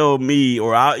tell me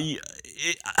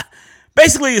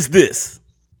basically it's this.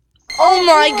 Oh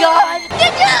my God! Did you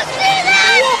see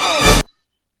that?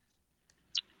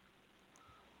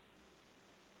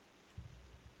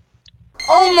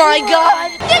 Oh my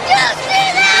God! Did you see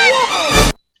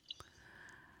that?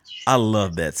 I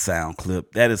love that sound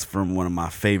clip. That is from one of my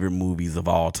favorite movies of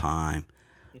all time.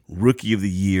 Rookie of the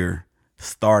Year,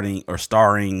 starring,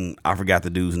 I forgot the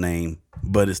dude's name,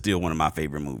 but it's still one of my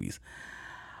favorite movies.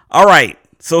 All right,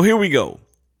 so here we go.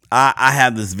 I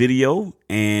have this video,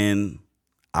 and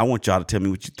I want y'all to tell me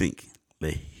what you think.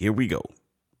 Here we go.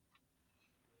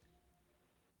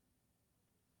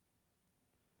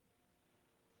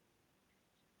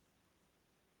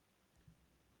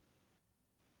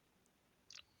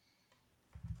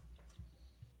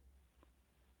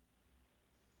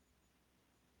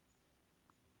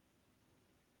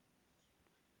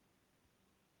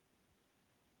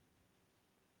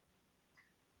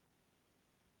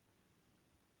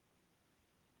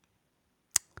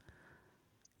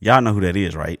 Y'all know who that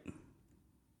is, right?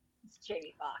 It's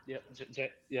Jamie Foxx.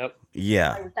 Yep.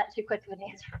 Yeah. Or was that too quick of an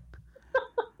answer?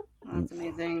 That's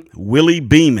amazing. Willie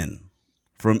Beeman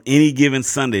from Any Given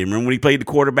Sunday. Remember when he played the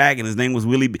quarterback and his name was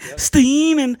Willie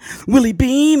Steeman, Willie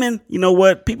Beeman. You know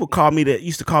what? People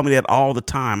used to call me that all the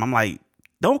time. I'm like,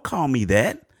 don't call me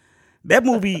that. That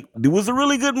movie, it was a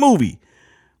really good movie.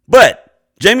 But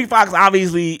Jamie Foxx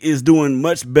obviously is doing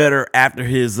much better after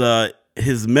his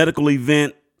medical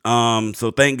event.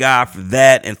 So thank God for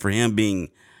that and for him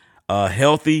being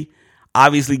healthy.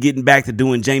 Obviously getting back to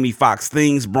doing Jamie Foxx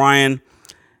things, Brian.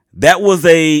 That was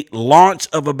a launch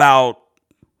of about,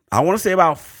 I want to say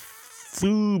about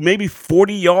maybe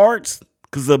 40 yards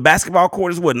because the basketball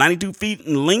court is 92 feet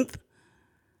in length.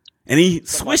 And he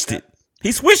switched it.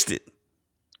 He's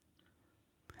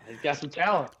got some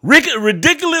talent.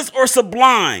 Ridiculous or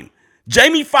sublime?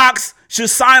 Jamie Foxx should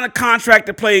sign a contract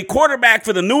to play quarterback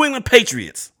for the New England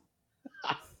Patriots.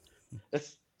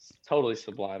 That's totally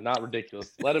sublime, not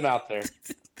ridiculous. Let him out there.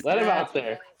 Let him out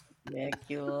there.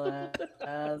 Ridiculous.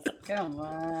 Come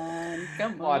on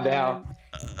now.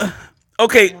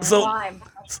 Okay,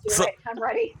 I'm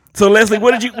ready. So Leslie,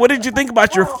 what did you think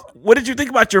about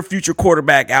your future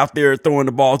quarterback out there throwing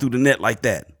the ball through the net like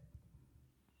that?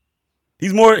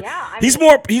 He's more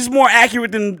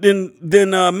accurate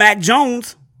than Mac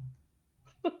Jones.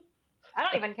 I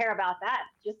don't even care about that.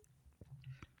 Just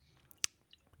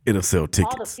it'll sell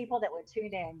tickets. all the people that would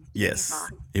tune in.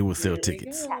 Yes, it will sell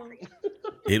tickets.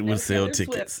 It will sell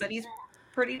tickets. But he's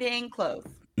pretty dang close.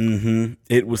 Mm-hmm.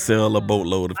 It will sell a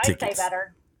boatload of tickets. I'd say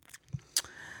better.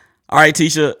 All right,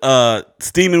 Tisha.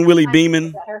 Steamin' Willie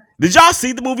Beeman. Did y'all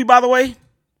see the movie, by the way?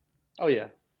 Oh yeah.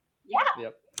 Yeah.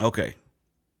 Yep. Okay.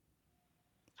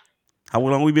 How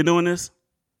long we been doing this?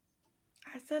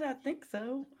 I said I think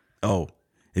so. Oh,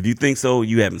 if you think so,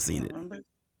 you haven't seen it.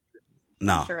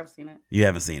 No, I'm sure I've seen it. You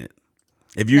haven't seen it.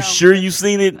 If you're sure you've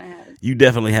seen it, you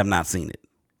definitely have not seen it.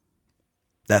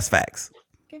 That's facts.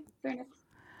 Okay, fair enough.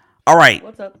 All right.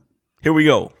 What's up? Here we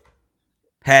go.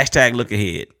 Hashtag look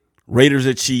ahead. Raiders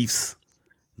at Chiefs,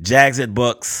 Jags at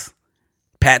Bucks,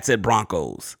 Pats at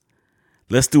Broncos.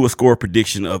 Let's do a score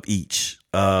prediction of each.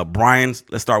 Brian,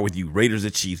 let's start with you. Raiders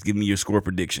at Chiefs. Give me your score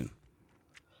prediction.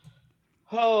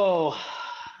 Oh,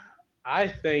 I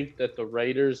think that the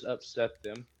Raiders upset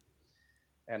them.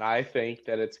 And I think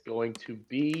that it's going to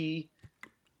be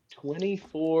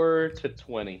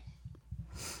 24-20.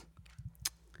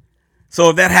 So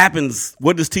if that happens,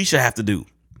 what does Tisha have to do?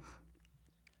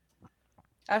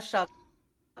 Shots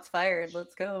fired.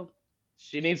 Let's go.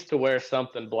 She needs to wear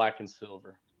something black and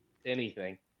silver.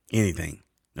 Anything.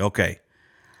 Okay.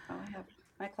 Oh, I have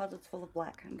my closet's full of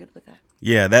black. I'm good with that.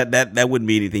 Yeah, that wouldn't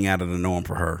be anything out of the norm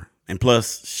for her. And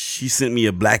plus, she sent me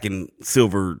a black and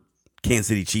silver Kansas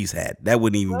City Chiefs hat. That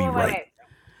wouldn't even be right. Wait.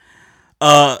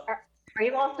 Uh, Are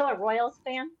you also a Royals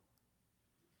fan?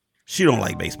 she don't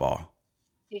like baseball.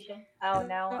 Tisha? Oh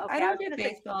no. Okay. I don't do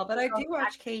baseball, but I do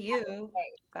watch KU Okay.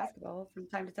 basketball from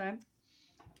time to time.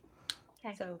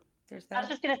 Okay. So there's I was that.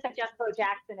 just gonna suggest Bo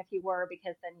Jackson if you were,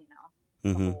 because then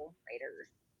the whole Raiders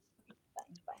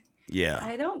thing. But Yeah.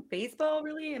 I don't baseball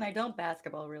really, and I don't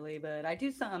basketball really, but I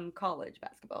do some college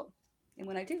basketball. And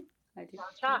when I do.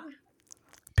 Chalk.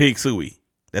 Pig Suey.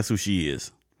 That's who she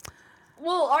is.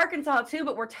 Well, Arkansas too,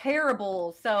 but we're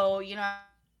terrible. So,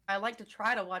 I like to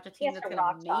try to watch a team that's going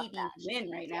to maybe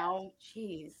win right now.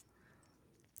 Jeez.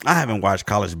 I haven't watched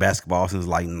college basketball since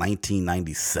like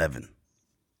 1997.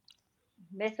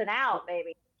 Missing out,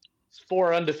 baby. It's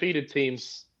 4 undefeated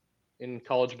teams in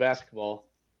college basketball.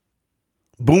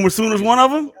 Boomer Sooners one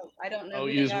of them? I don't know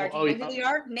OU's who they are. Do you know who they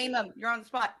are? Name them. You're on the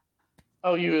spot.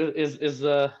 OU is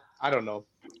I don't know.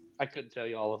 I couldn't tell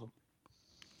you all of them.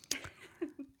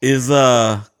 Is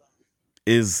I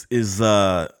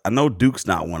know Duke's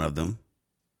not one of them.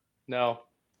 No,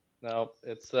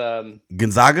 it's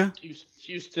Gonzaga?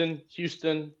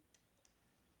 Houston.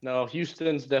 No,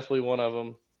 Houston's definitely one of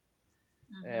them.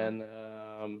 Mm-hmm.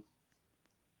 And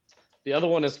the other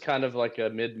one is kind of like a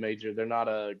mid-major. They're not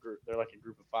a group. They're like a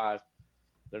group of 5.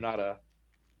 They're not a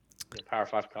Power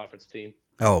 5 conference team.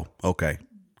 Oh, okay.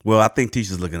 Well, I think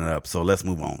Tisha's looking it up, so let's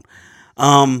move on.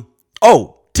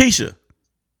 Tisha.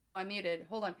 I'm muted.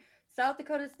 Hold on. South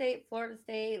Dakota State, Florida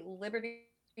State, Liberty,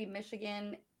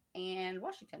 Michigan, and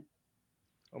Washington.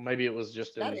 Or maybe it was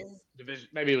just division.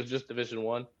 Maybe it was just Division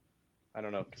 1. I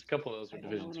don't know, because a couple of those are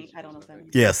Division 2. I don't know.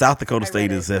 Yeah, South Dakota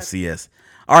State is FCS.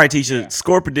 All right, Tisha,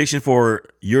 score prediction for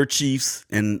your Chiefs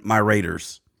and my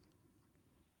Raiders.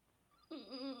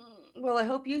 Well, I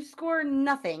hope you score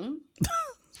nothing.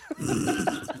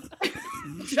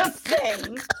 Just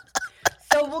saying.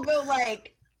 So we'll go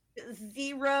like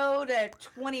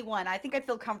 0-21. I think I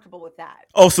feel comfortable with that.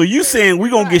 Oh, so you saying we're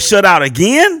going to get shut out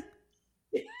again?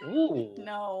 Ooh.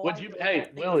 No. Hey,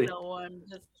 Willie. No, I'm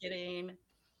just kidding.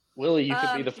 Willie, you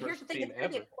could be the Here's first the thing, team it's gonna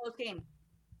be ever. a close game.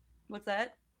 What's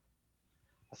that?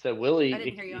 I said, Willie, I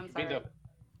didn't hear you. I'm sorry.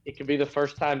 It could be the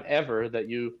first time ever that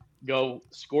you go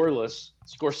scoreless,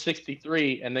 score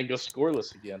 63, and then go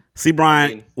scoreless again. See,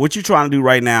 Brian, what you trying to do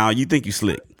right now, you think you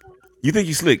slick. You think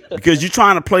you slick because you're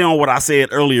trying to play on what I said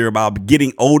earlier about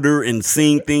getting older and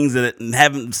seeing things that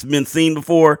haven't been seen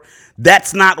before.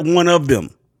 That's not one of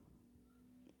them.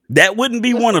 That wouldn't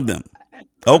be one of them.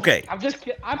 Okay. I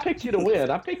picked you to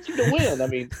win. I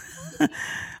mean,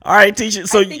 all right, Tisha.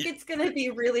 So I think it's going to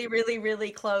be really, really, really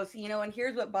close. And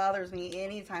here's what bothers me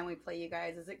anytime we play you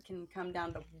guys is it can come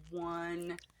down to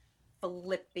one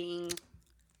flipping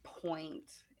point.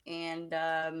 And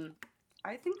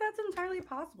I think that's entirely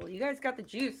possible. You guys got the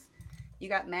juice. You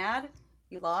got mad.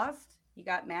 You lost. You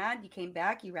got mad. You came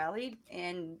back. You rallied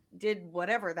and did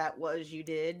whatever that was you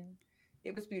did.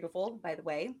 It was beautiful, by the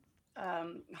way.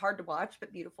 Hard to watch,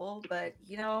 but beautiful. But,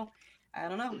 I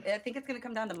don't know. I think it's going to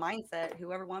come down to mindset,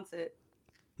 whoever wants it.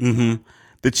 Mm-hmm.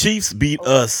 The Chiefs beat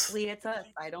us. Hopefully it's us.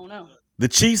 I don't know. The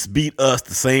Chiefs beat us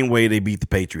the same way they beat the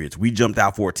Patriots. We jumped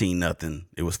out 14-0.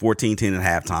 It was 14-10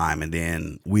 at halftime, and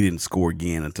then we didn't score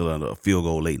again until a field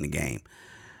goal late in the game.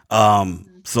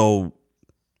 So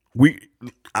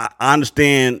I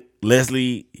understand,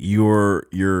 Leslie, your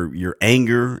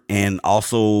anger and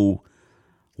also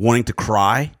wanting to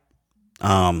cry.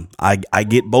 I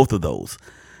get both of those.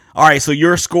 All right, so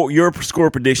your score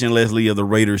prediction, Leslie, of the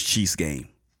Raiders Chiefs game.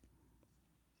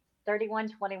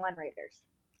 31-21 Raiders.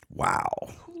 Wow.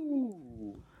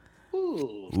 ooh.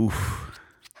 Oof.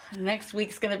 Next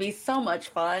week's gonna be so much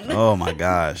fun. Oh my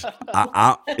gosh.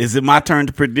 Is it my turn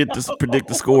to predict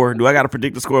the score? Do I got to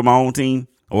predict the score of my own team?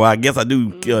 Well, I guess I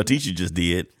do. Teacher just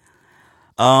did.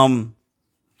 I'm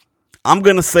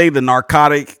gonna say the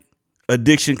narcotic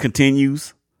addiction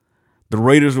continues. The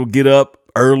Raiders will get up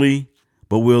early,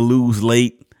 but we'll lose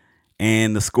late,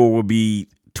 and the score will be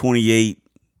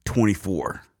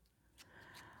 28-24.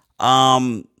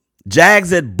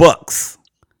 Jags at Bucks.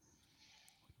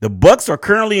 The Bucks are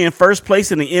currently in first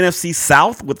place in the NFC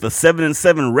South with a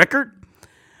 7-7 record.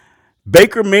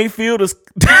 Baker Mayfield is.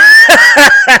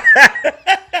 I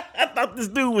thought this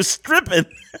dude was stripping.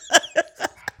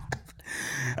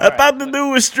 I thought the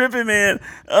dude was stripping, man.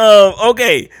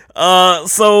 Okay.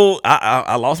 So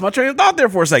I lost my train of thought there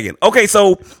for a second. Okay,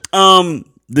 so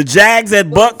the Jags at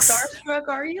Bucks. Starstruck,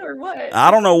 are you or what? I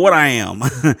don't know what I am.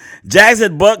 Jags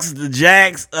at Bucks.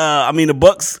 The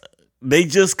Bucks they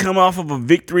just come off of a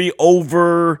victory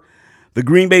over the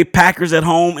Green Bay Packers at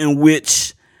home, in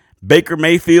which Baker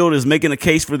Mayfield is making a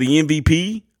case for the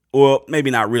MVP. Or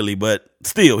maybe not really, but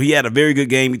still, he had a very good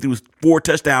game. He threw 4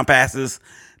 touchdown passes,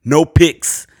 no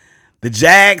picks. The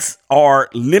Jags are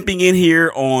limping in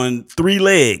here on 3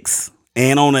 legs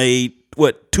and on a,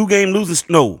 2-game losing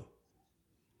streak? No.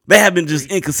 They have been just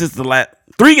inconsistent the last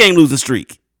 3-game losing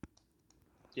streak.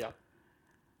 Yeah.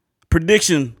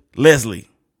 Prediction, Leslie.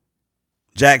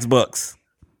 Jags Bucks.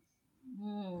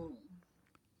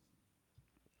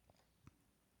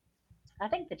 I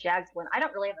think the Jags win. I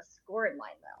don't really have a score in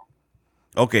mind, though.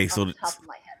 Okay, so off the top of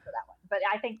my head for that one, but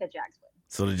I think the Jags win.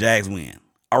 So the Jags win.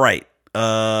 All right.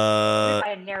 By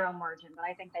a narrow margin, but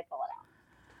I think they pull it out.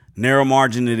 Narrow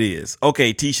margin it is.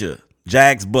 Okay, Tisha.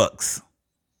 Jags Bucks.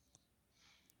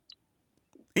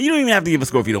 And you don't even have to give a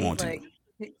score if you don't want to.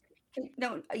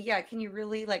 No, yeah. Can you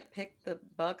really pick the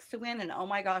Bucks to win? And oh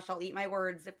my gosh, I'll eat my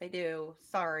words if they do.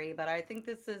 Sorry, but I think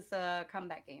this is a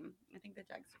comeback game. I think the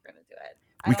Jags are going to do it.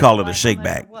 We call it a shake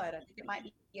back. What? I think it might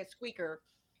be a squeaker.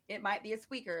 It might be a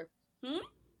squeaker.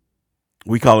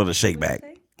 We call it a shake back.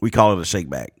 We call it a shake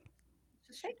back.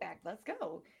 It's a shake back. Let's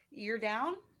go. You're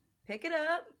down. Pick it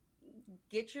up.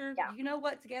 Get your you know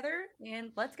what together,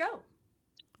 and let's go.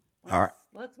 All right.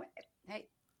 Let's win. Hey.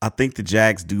 I think the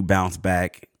Jags do bounce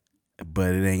back,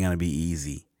 but it ain't gonna be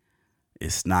easy.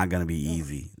 It's not gonna be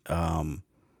easy.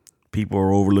 People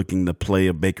are overlooking the play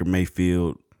of Baker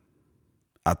Mayfield.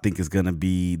 I think it's gonna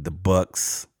be the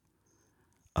Bucks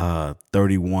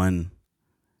 31,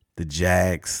 the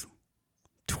Jags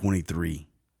 23.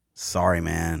 Sorry,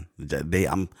 man.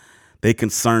 They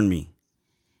concern me.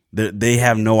 They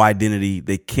have no identity.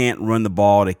 They can't run the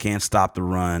ball. They can't stop the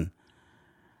run.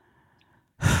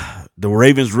 The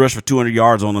Ravens rushed for 200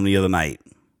 yards on them the other night.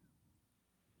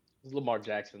 Lamar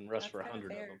Jackson rushed for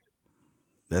 100 of them.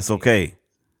 That's okay.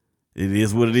 It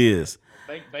is what it is.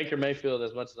 Baker Mayfield,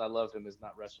 as much as I love him, is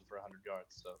not rushing for 100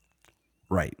 yards. So.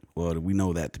 Right. Well, we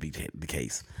know that to be the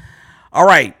case. All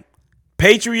right.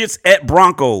 Patriots at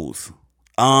Broncos.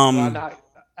 I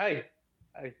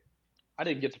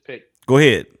didn't get to pick. Go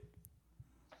ahead.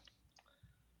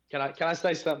 Can I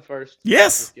say something first?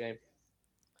 Yes.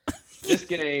 This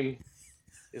game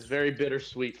is very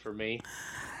bittersweet for me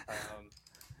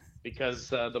because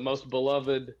the most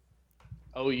beloved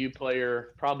OU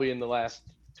player probably in the last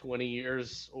 20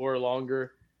 years or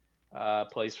longer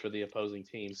plays for the opposing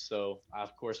team. So,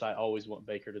 of course, I always want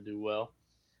Baker to do well.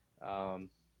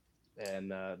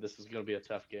 And this is going to be a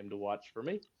tough game to watch for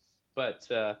me. But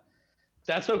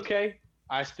that's okay.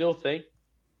 I still think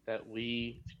that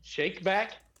we shake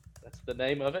back. That's the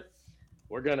name of it.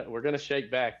 We're gonna shake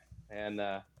back, and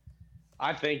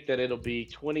I think that it'll be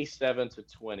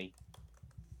 27-20.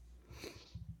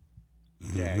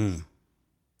 Mm-hmm.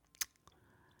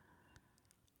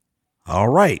 All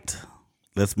right,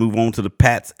 let's move on to the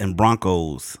Pats and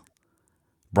Broncos.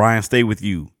 Brian, stay with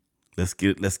you. Let's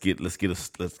get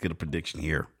a prediction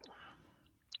here.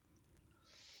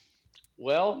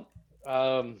 Well,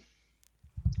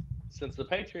 since the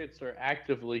Patriots are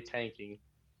actively tanking,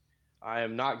 I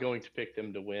am not going to pick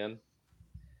them to win.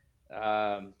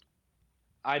 I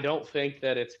don't think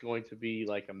that it's going to be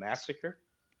like a massacre.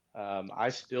 I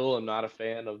still am not a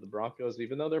fan of the Broncos,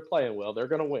 even though they're playing well. They're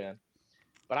going to win.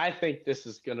 But I think this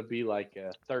is going to be like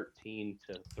a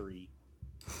 13-3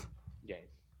 game.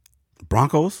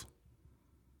 Broncos?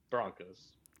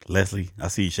 Leslie, I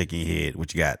see you shaking your head.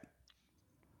 What you got?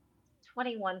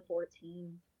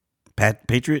 21-14.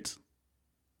 Patriots?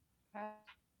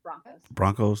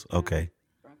 Broncos. Okay.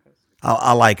 Broncos.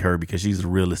 I like her because she's a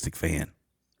realistic fan.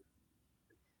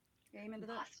 Game into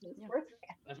that.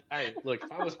 Hey, look,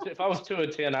 if I was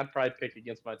 2-10, I'd probably pick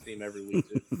against my team every week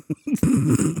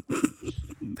too.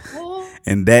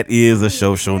 And that is a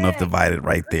show enough divided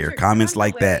right there. Comments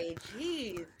like that.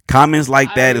 Comments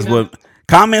like that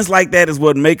is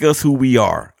what make us who we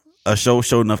are. A show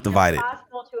enough divided. It's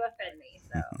possible to offend me,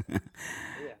 so.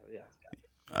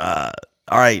 Yeah.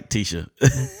 All right, Tisha.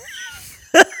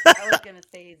 I was gonna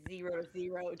say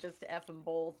 0-0 just to F them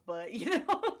both, but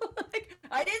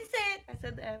I didn't say it. I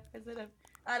said the F.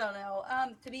 I don't know.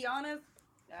 To be honest,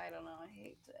 I don't know. I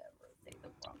hate to ever say the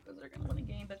Broncos are gonna win a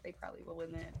game, but they probably will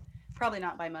win it. Probably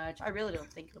not by much. I really don't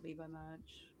think it'll be by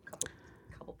much.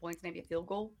 Couple points, maybe a field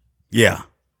goal. Yeah.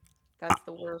 That's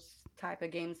the worst type of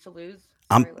games to lose.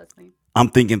 I'm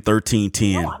thinking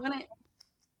 13-10.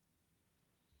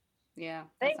 Yeah.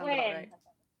 They win. Right.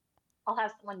 I'll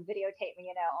have someone videotape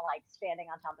me, like standing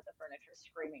on top of the furniture,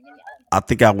 screaming and yelling. I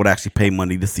think I would actually pay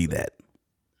money to see that.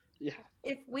 Yeah.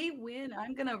 If we win,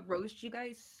 I'm gonna roast you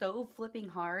guys so flipping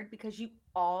hard because you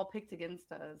all picked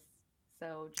against us.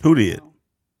 So Who did?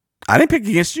 I didn't pick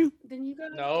against you. Didn't you go?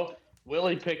 No,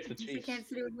 Willie picked the Chiefs. Kansas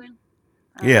City would win.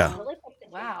 Yeah.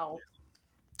 Wow.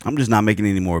 I'm just not making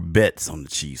any more bets on the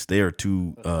Chiefs. They are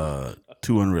too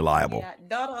unreliable. Yeah,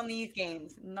 not on these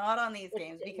games. Not on these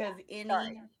games because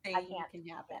anything can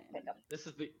happen. This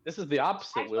is the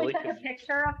opposite, I actually Willie. took a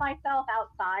picture of myself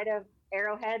outside of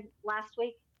Arrowhead last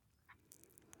week.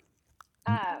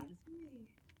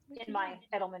 In my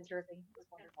Edelman jersey. It was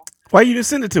wonderful. Why you didn't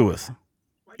send it to us?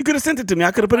 You could have sent it to me.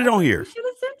 I could have put it on here. You should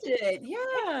have sent it.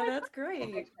 Yeah, that's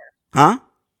great. Huh?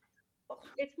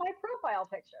 It's my profile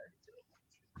picture.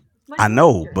 I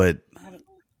know, but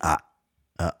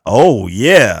oh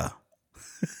yeah.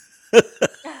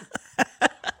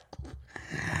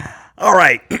 All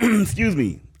right. Excuse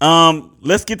me.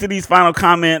 Let's get to these final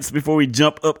comments before we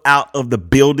jump up out of the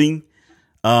building.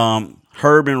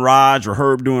 Herb and Raj, or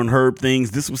Herb doing Herb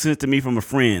things. This was sent to me from a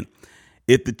friend.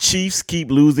 If the Chiefs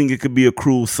keep losing, it could be a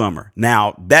cruel summer.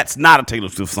 Now, that's not a Taylor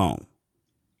Swift song.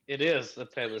 It is a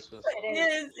Taylor Swift song.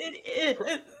 It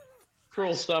is.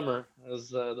 Cruel Summer is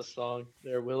the song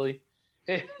there, Willie.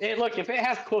 Look, if it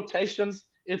has quotations,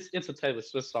 it's a Taylor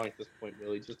Swift song at this point,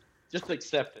 Willie. Just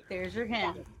accept it. There's your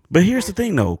hand. But here's the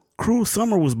thing, though. Cruel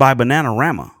Summer was by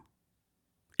Bananarama.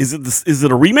 Is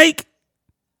it a remake?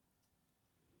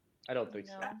 I don't think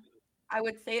so. I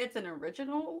would say it's an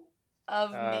original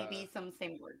of maybe some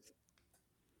same words.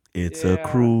 It's a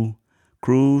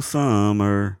cruel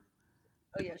summer.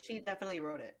 Oh yeah, she definitely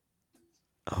wrote it.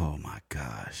 Oh my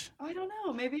gosh. Oh, I don't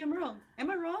know. Maybe I'm wrong.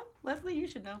 Am I wrong? Leslie, you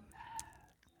should know.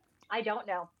 I don't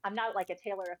know. I'm not like a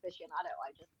Taylor aficionado.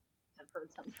 I just have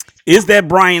heard some. Is that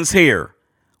Brian's hair?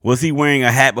 Was he wearing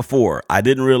a hat before? I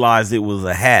didn't realize it was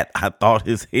a hat. I thought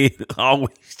his head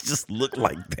always just looked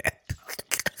like that.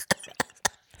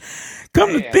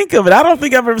 Come to think of it, I don't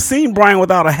think I've ever seen Brian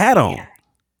without a hat on.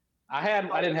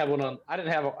 I didn't have one on. I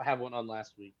didn't have one on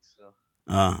last week.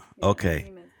 So.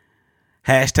 Okay.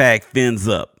 Hashtag fins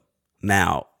up.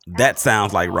 Now that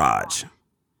sounds like Raj.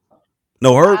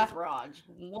 No, Herb. That's Raj,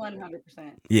 100%.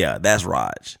 Yeah, that's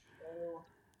Raj.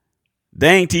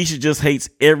 Dang, Tisha just hates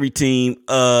every team.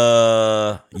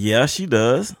 Yeah, she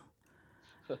does.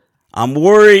 I'm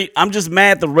worried. I'm just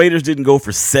mad the Raiders didn't go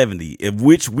for 70, of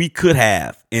which we could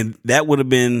have, and that would have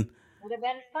been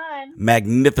fun.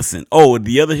 Magnificent. Oh,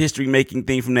 the other history-making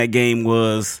thing from that game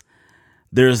was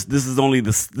this is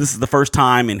the first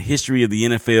time in history of the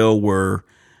NFL where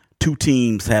two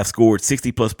teams have scored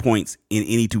 60-plus points in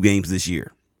any two games this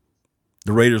year.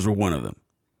 The Raiders were one of them.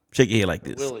 Shake your head like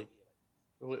this.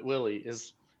 Willie,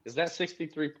 is that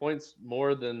 63 points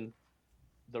more than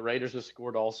the Raiders have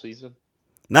scored all season?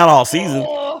 Not all season.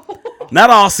 Not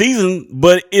all season,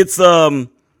 but it's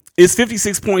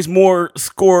 56 points more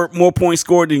points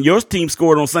scored than your team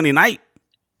scored on Sunday night.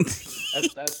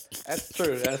 That's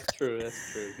true. That's true.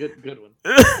 Good one.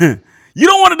 You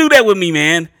don't want to do that with me,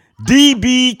 man.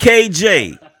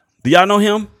 DBKJ. Do y'all know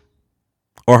him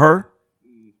or her?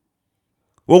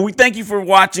 Well, we thank you for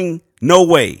watching. No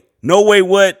way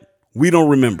what? We don't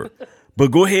remember.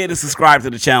 But go ahead and subscribe to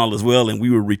the channel as well, and we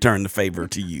will return the favor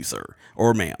to you, sir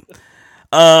or ma'am.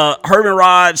 Herb and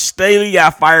Raj, Staley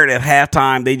got fired at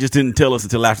halftime. They just didn't tell us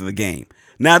until after the game.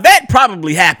 Now, that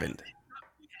probably happened.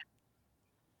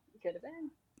 Could have been.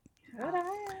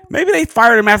 Maybe they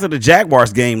fired him after the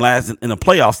Jaguars game last in the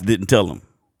playoffs and didn't tell him.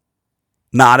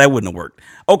 Nah, that wouldn't have worked.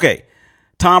 Okay,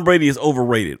 Tom Brady is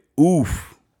overrated.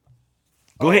 Oof.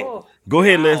 Go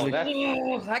ahead, Leslie.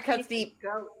 That cuts deep.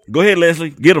 Go ahead,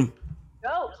 Leslie. Get him.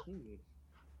 Goat.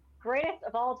 Greatest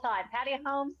of all time. Patty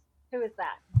Mahomes. Who is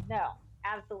that? No,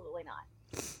 absolutely not.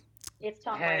 It's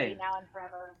Tom Brady now and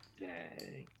forever.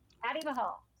 Dang. Patty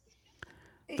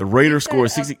Mahomes. The Raiders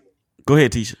scored 60. Go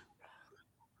ahead, Tisha.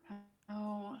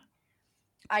 Oh,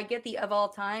 I get the of all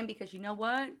time because you know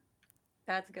what?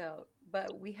 That's a goat.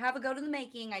 But we have a goat in the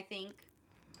making, I think.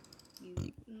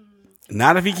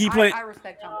 Not if he keep playing. I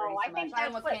respect Tom Brady so much. I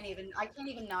almost can't even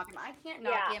knock him. I can't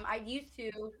knock him. I used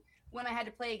to when I had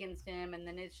to play against him, and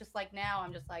then it's just like now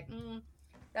I'm just like,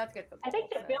 that's good football. I think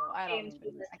the Bill James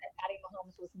was that Patty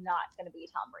Mahomes was not going to be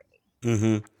Tom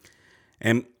Brady.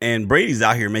 Mm-hmm. And Brady's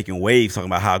out here making waves talking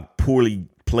about how poorly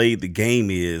played the game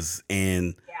is,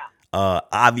 and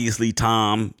obviously,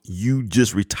 Tom, you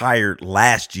just retired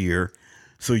last year.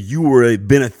 So you were a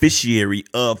beneficiary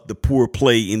of the poor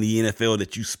play in the NFL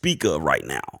that you speak of right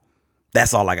now.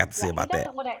 That's all I got to say about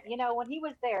that. When he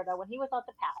was there, though, when he was on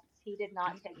the Pats, he did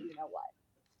not take what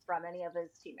from any of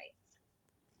his teammates.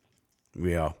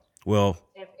 Yeah. Well,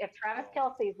 if Travis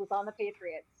Kelce was on the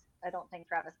Patriots, I don't think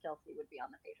Travis Kelce would be on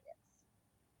the Patriots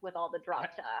with all the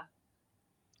dropped.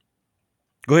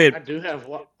 Go I ahead. do have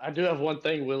one. I do have one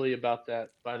thing, Willie, about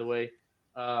that. By the way,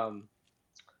 um,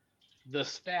 the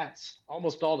stats,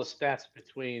 almost all the stats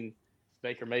between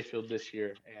Baker Mayfield this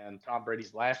year and Tom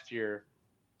Brady's last year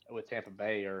with Tampa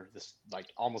Bay are this like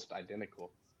almost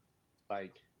identical.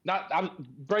 Like, not.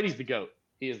 Brady's the goat.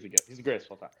 He is the goat. He's the greatest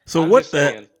of all time. So I'm what just the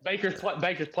saying,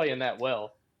 Baker's playing that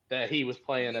well that he was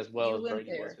playing as well You as went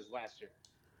Brady there. was his last year.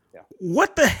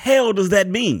 what the hell does that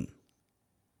mean?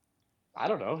 I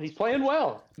don't know. He's playing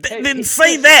well. They didn't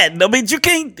say that. I mean, you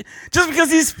can't just because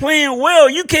he's playing well,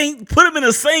 you can't put him in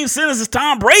the same sentence as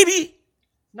Tom Brady.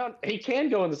 No, he can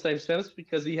go in the same sentence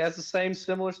because he has the same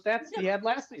similar stats he had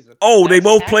last season. Oh, they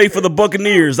That's both played for the accurate.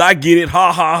 Buccaneers. I get it.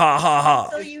 Ha ha ha ha ha.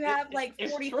 So you have like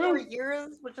it's 44 true.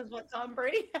 years, which is what Tom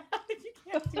Brady had. You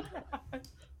can't do that.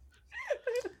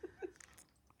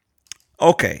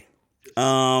 Okay.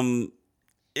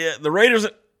 Yeah, the Raiders.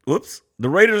 Whoops. The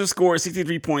Raiders have scored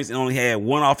 63 points and only had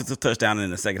one offensive touchdown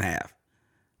in the second half.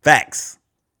 Facts.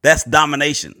 That's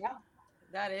domination.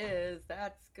 Yeah,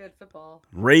 that's good football.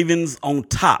 Ravens on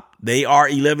top. They are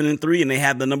 11-3 and they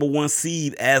have the number 1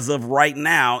 seed as of right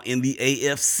now in the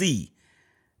AFC.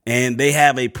 And they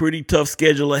have a pretty tough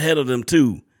schedule ahead of them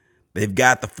too. They've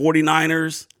got the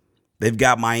 49ers, they've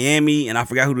got Miami, and I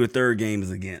forgot who the third game is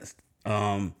against.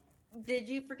 Did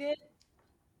you forget?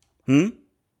 Did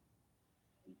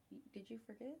you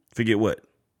forget Forget what?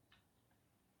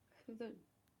 who the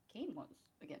game was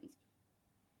against?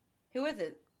 Who is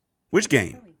it? Which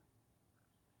game?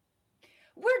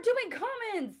 We're doing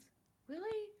comments.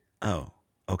 Really? Oh,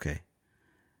 okay.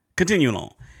 Continuing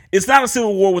on. It's not a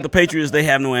civil war with the Patriots. They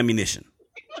have no ammunition.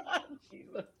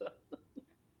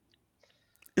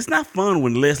 It's not fun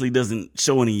when Leslie doesn't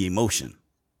show any emotion.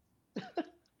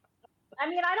 I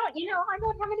mean, I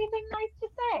don't have anything nice to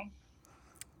say.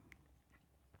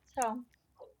 So.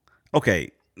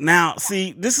 Okay, now,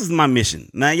 see, this is my mission.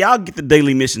 Now, y'all get the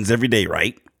daily missions every day,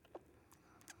 right?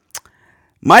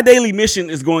 My daily mission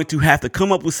is going to have to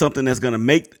come up with something that's going to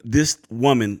make this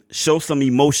woman show some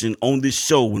emotion on this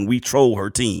show when we troll her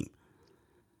team.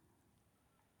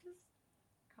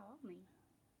 Call me.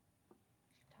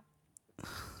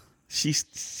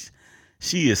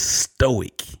 She is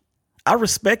stoic. I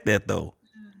respect that, though.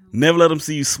 Never let them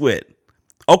see you sweat.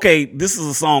 Okay, this is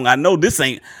a song. I know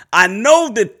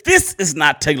that this is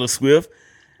not Taylor Swift.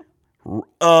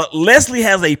 Leslie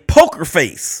has a poker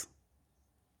face.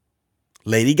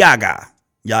 Lady Gaga.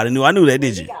 Y'all knew I knew that,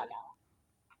 did you?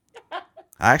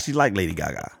 I actually like Lady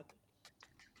Gaga.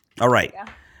 All right. Yeah.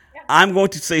 I'm going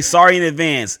to say sorry in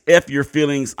advance. F your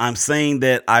feelings. I'm saying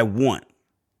that I want.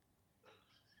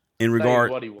 In regard,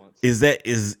 what he wants. is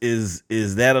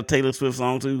that a Taylor Swift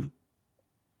song too?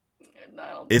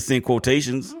 No, It's in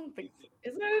quotations. I don't think so.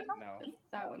 Is it? No.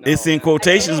 That one. It's in that-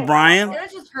 quotations, Brian.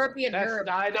 That's just her being her.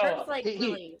 I know. That's like he,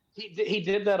 really. he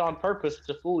did that on purpose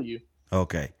to fool you.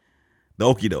 Okay. The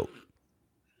okie doke.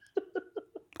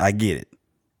 I get it.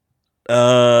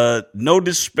 No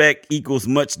disrespect equals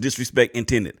much disrespect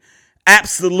intended.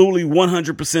 Absolutely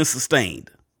 100% sustained.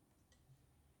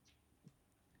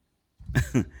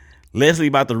 Leslie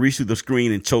about to reach through the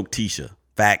screen and choke Tisha.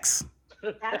 Facts.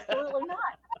 Absolutely not.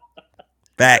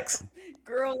 Facts.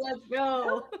 Girl, let's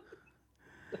go.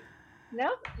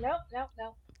 Nope.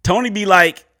 Tony be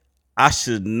like, I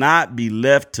should not be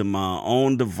left to my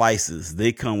own devices.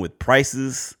 They come with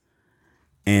prices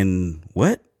and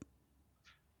what?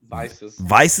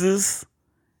 Vices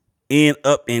end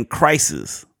up in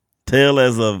crisis.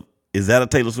 Is that a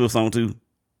Taylor Swift song too?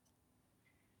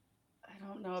 I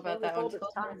don't know about that one. It's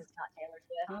not Taylor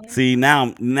Swift. See,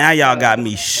 now y'all got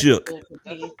me shook.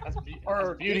 That's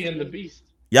Beauty and the Beast.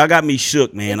 Y'all got me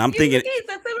shook, man. I'm thinking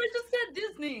That's what I just said.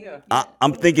 Disney.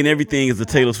 I'm thinking everything is a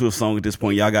Taylor Swift song at this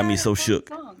point. Y'all got me so shook.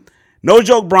 No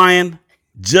joke, Brian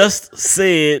just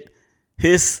said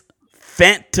his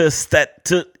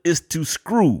fantastat is to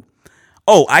screw.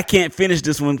 Oh, I can't finish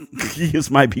this one.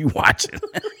 Kids might be watching.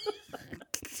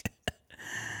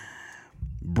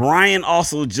 Brian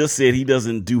also just said he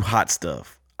doesn't do hot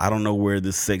stuff. I don't know where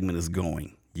this segment is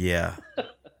going. Yeah. Oh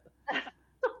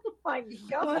my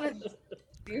God.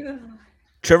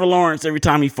 Trevor Lawrence, every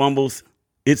time he fumbles,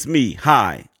 it's me.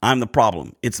 Hi, I'm the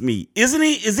problem. It's me. Isn't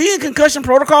he? Is he in concussion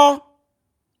protocol?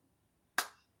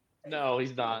 No,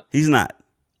 he's not. He's not.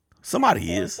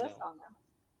 Somebody is.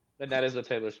 And that is a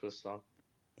Taylor Swift song.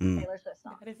 Taylor Swift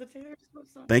song. That is a Taylor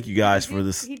Swift song. Thank you guys for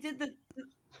this. He did the.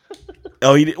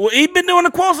 Oh, he did. Well, he'd been doing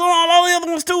the quotes on all the other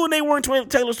ones too, and they weren't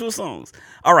Taylor Swift songs.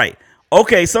 All right.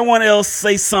 Okay, someone else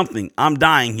say something. I'm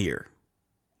dying here.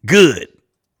 Good.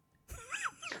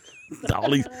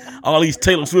 all these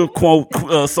Taylor Swift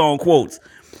song quotes.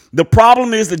 The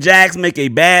problem is the Jags make a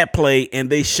bad play and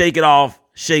they shake it off.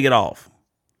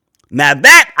 Now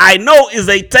that I know is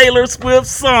a Taylor Swift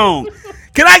song.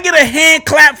 Can I get a hand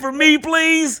clap for me,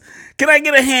 please? Can I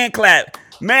get a hand clap?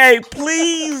 May I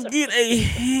please get a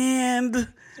hand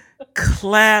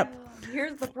clap?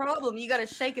 Here's the problem. You got to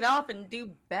shake it off and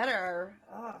do better.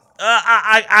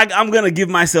 I'm going to give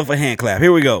myself a hand clap.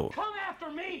 Here we go. Come after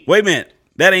me. Wait a minute.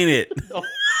 That ain't it.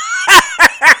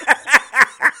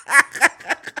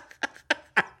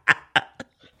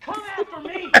 Come after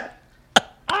me.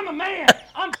 I'm a man.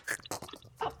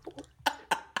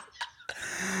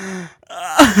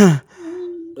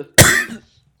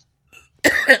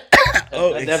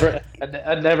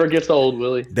 That never gets old,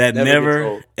 Willie. That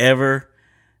never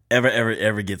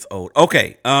ever gets old.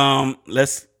 Okay.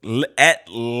 Let's at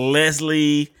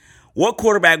Leslie. What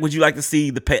quarterback would you like to see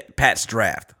the Pats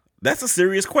draft? That's a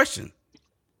serious question.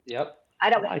 Yep. I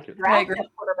don't want to draft a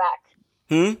quarterback.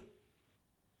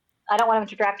 I don't want him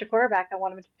to draft a quarterback. I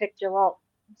want him to pick Joe Alt.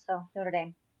 So Notre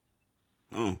Dame.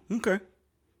 Oh, okay.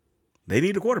 They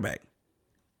need a quarterback.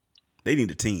 They need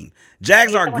a team.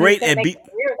 Jags are great at beating.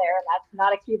 There, and that's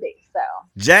not a QB. So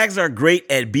Jags are great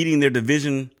at beating their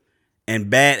division and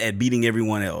bad at beating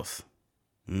everyone else.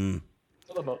 For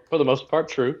the most part,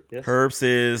 true. Yes. Herb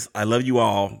says, "I love you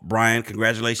all, Brian.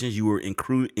 Congratulations, you were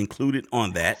included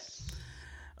on that."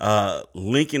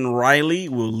 Lincoln Riley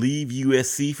will leave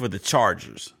USC for the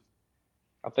Chargers.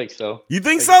 I think so. You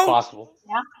think so? It's possible.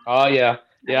 Yeah. Oh yeah,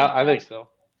 I think so.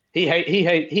 He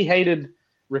hated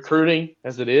recruiting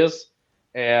as it is,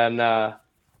 and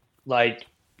like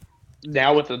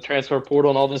now with the transfer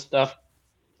portal and all this stuff,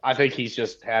 I think he's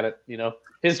just had it. You know,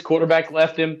 his quarterback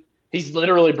left him. He's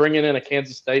literally bringing in a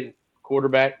Kansas State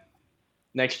quarterback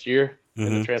next year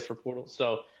in the transfer portal.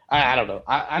 So I don't know.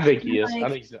 I think he is. I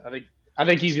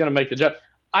think he's going to make the jump.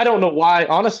 I don't know why.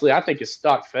 Honestly, I think his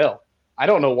stock fell. I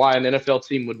don't know why an NFL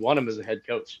team would want him as a head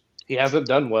coach. He hasn't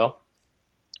done well.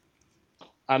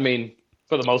 I mean,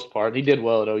 for the most part, he did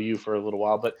well at OU for a little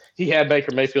while, but he had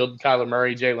Baker Mayfield, Kyler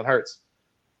Murray, Jalen Hurts.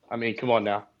 I mean, come on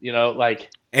now,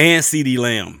 and CeeDee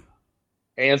Lamb,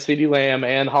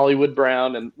 and Hollywood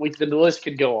Brown, and the list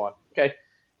could go on. Okay,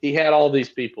 he had all these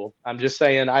people. I'm just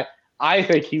saying, I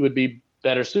think he would be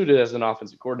better suited as an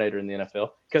offensive coordinator in the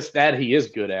NFL because that he is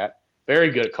good at,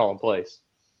 very good at calling plays.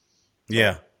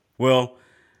 Yeah. Well,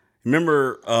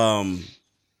 remember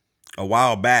a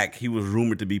while back, he was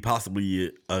rumored to be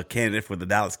possibly a candidate for the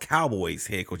Dallas Cowboys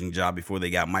head coaching job before they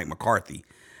got Mike McCarthy.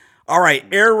 All right,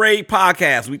 Air Raid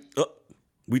Podcast.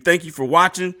 We thank you for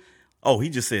watching. Oh, he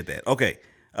just said that. Okay.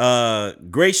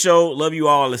 Great show. Love you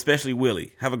all, especially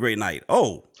Willie. Have a great night.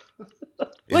 Oh.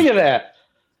 Look at that.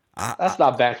 That's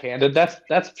not backhanded. That's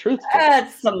truthful.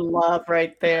 That's some love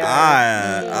right there.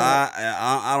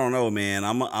 I don't know, man.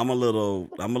 I'm a little.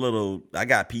 I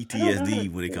got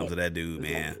PTSD when it comes to that dude,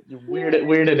 man. You're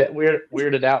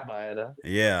weirded out by it, huh?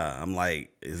 Yeah, I'm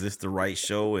like, is this the right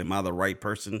show? Am I the right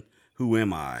person? Who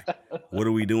am I? What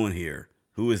are we doing here?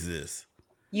 Who is this?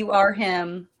 You are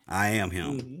him. I am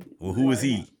him. Well, who is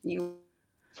he? You.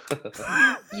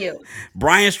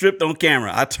 Brian stripped on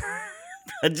camera.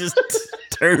 I just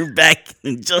turned back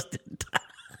and just in time.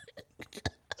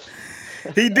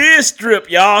 He did strip,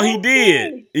 y'all. He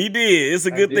did. It's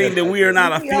a good thing that we are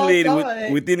not affiliated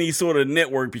with any sort of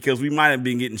network because we might have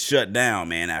been getting shut down,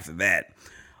 man, after that.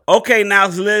 Okay, now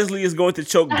Leslie is going to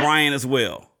choke Brian as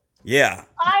well. Yeah.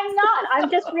 I'm not.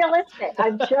 I'm just realistic.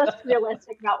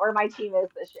 About where my team is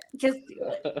this year. Just do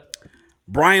it.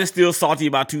 Brian is still salty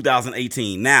about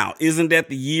 2018. Now, isn't that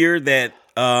the year that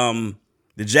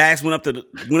the Jags went up to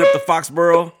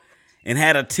Foxborough and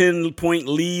had a 10-point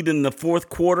lead in the fourth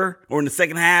quarter or in the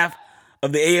second half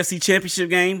of the AFC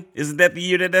Championship game? Isn't that the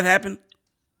year that happened?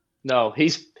 No,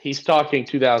 he's talking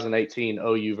 2018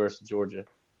 OU versus Georgia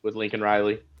with Lincoln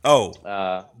Riley. Oh.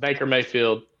 Baker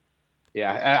Mayfield.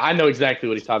 Yeah, I know exactly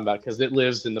what he's talking about because it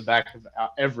lives in the back of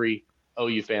every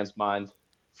OU fan's mind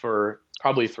for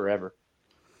probably forever.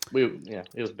 It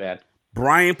was bad.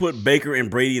 Brian put Baker and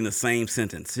Brady in the same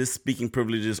sentence. His speaking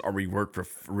privileges are revoked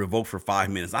for 5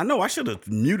 minutes. I know I should have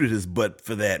muted his butt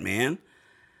for that, man.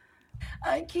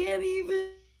 I can't even.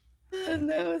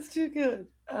 No, it's too good.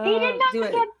 He did not do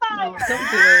get it. fired. No,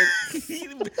 don't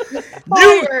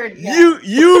do it.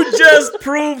 You just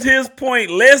proved his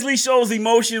point. Leslie shows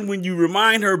emotion when you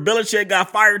remind her Belichick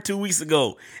got fired 2 weeks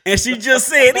ago. And she just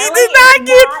said, he did not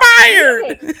get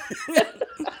fired.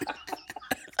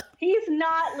 He's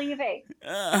not leaving.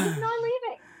 He's not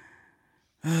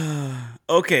leaving.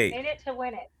 Okay. In it to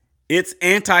win it. It's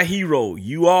anti-hero.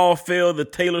 You all failed the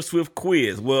Taylor Swift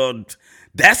quiz. Well,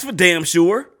 that's for damn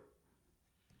sure.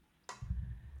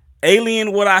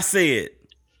 Alien, what I said.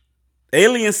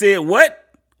 Alien said what?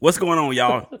 What's going on,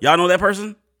 y'all? Y'all know that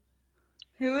person?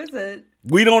 Who is it?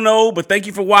 We don't know, but thank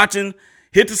you for watching.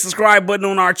 Hit the subscribe button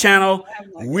on our channel.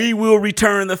 We will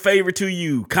return the favor to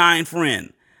you, kind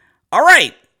friend. All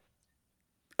right.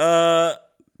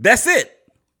 That's it.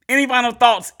 Any final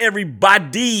thoughts,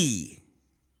 everybody?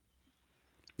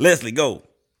 Leslie, go.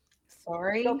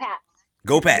 Sorry. Go Pats.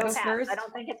 Go Go Pats. Pats. I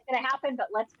don't think it's going to happen, but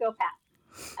let's go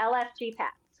Pats. LFG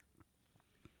Pats.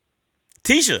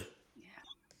 Tisha.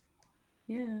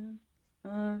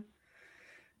 Yeah.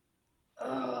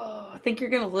 I think you're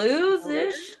gonna lose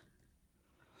ish.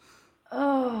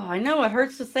 Oh, I know it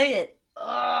hurts to say it.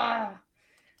 I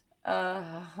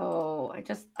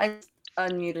just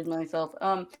unmuted myself.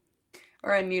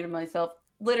 Or I muted myself.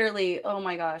 Literally, oh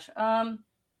my gosh. I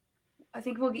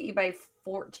think we'll get you by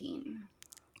 14.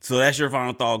 So that's your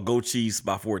final thought. Go Chiefs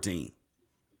by 14.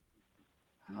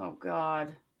 Oh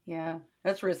God. Yeah,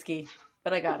 that's risky,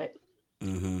 but I got it.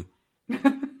 Mm-hmm.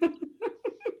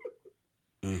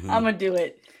 I'm gonna do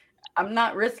it. I'm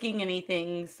not risking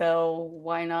anything, so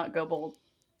why not go bold?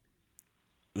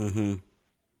 Mm-hmm.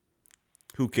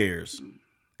 Who cares?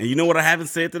 And you know what I haven't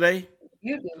said today?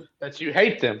 You do. That you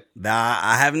hate them. Nah,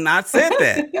 I have not said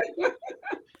that.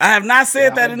 I have not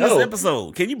said that in this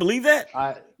episode. Can you believe that?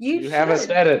 You haven't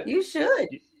said it. You should.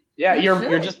 Yeah,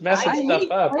 you're just messing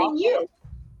stuff up. You.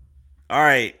 All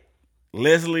right,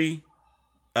 Leslie.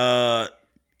 No.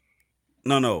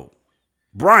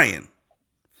 Brian.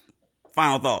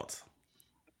 Final thoughts.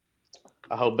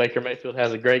 I hope Baker Mayfield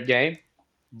has a great game,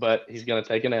 but he's going to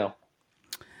take an L.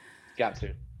 Got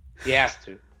to. He has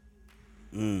to.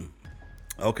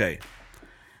 Okay.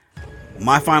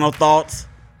 My final thoughts.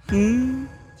 I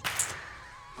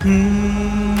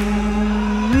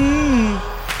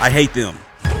hate them.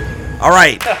 All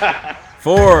right.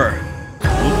 For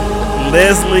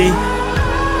Leslie.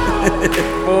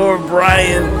 For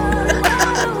Brian.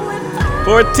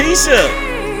 For Tisha.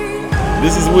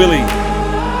 This is Willie.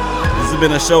 This has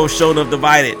been a show Nuff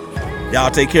Divided. Y'all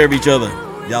take care of each other.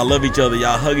 Y'all love each other.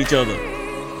 Y'all hug each other.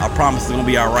 I promise it's going to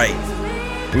be all right.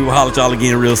 We will holler at y'all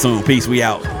again real soon. Peace. We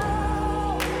out.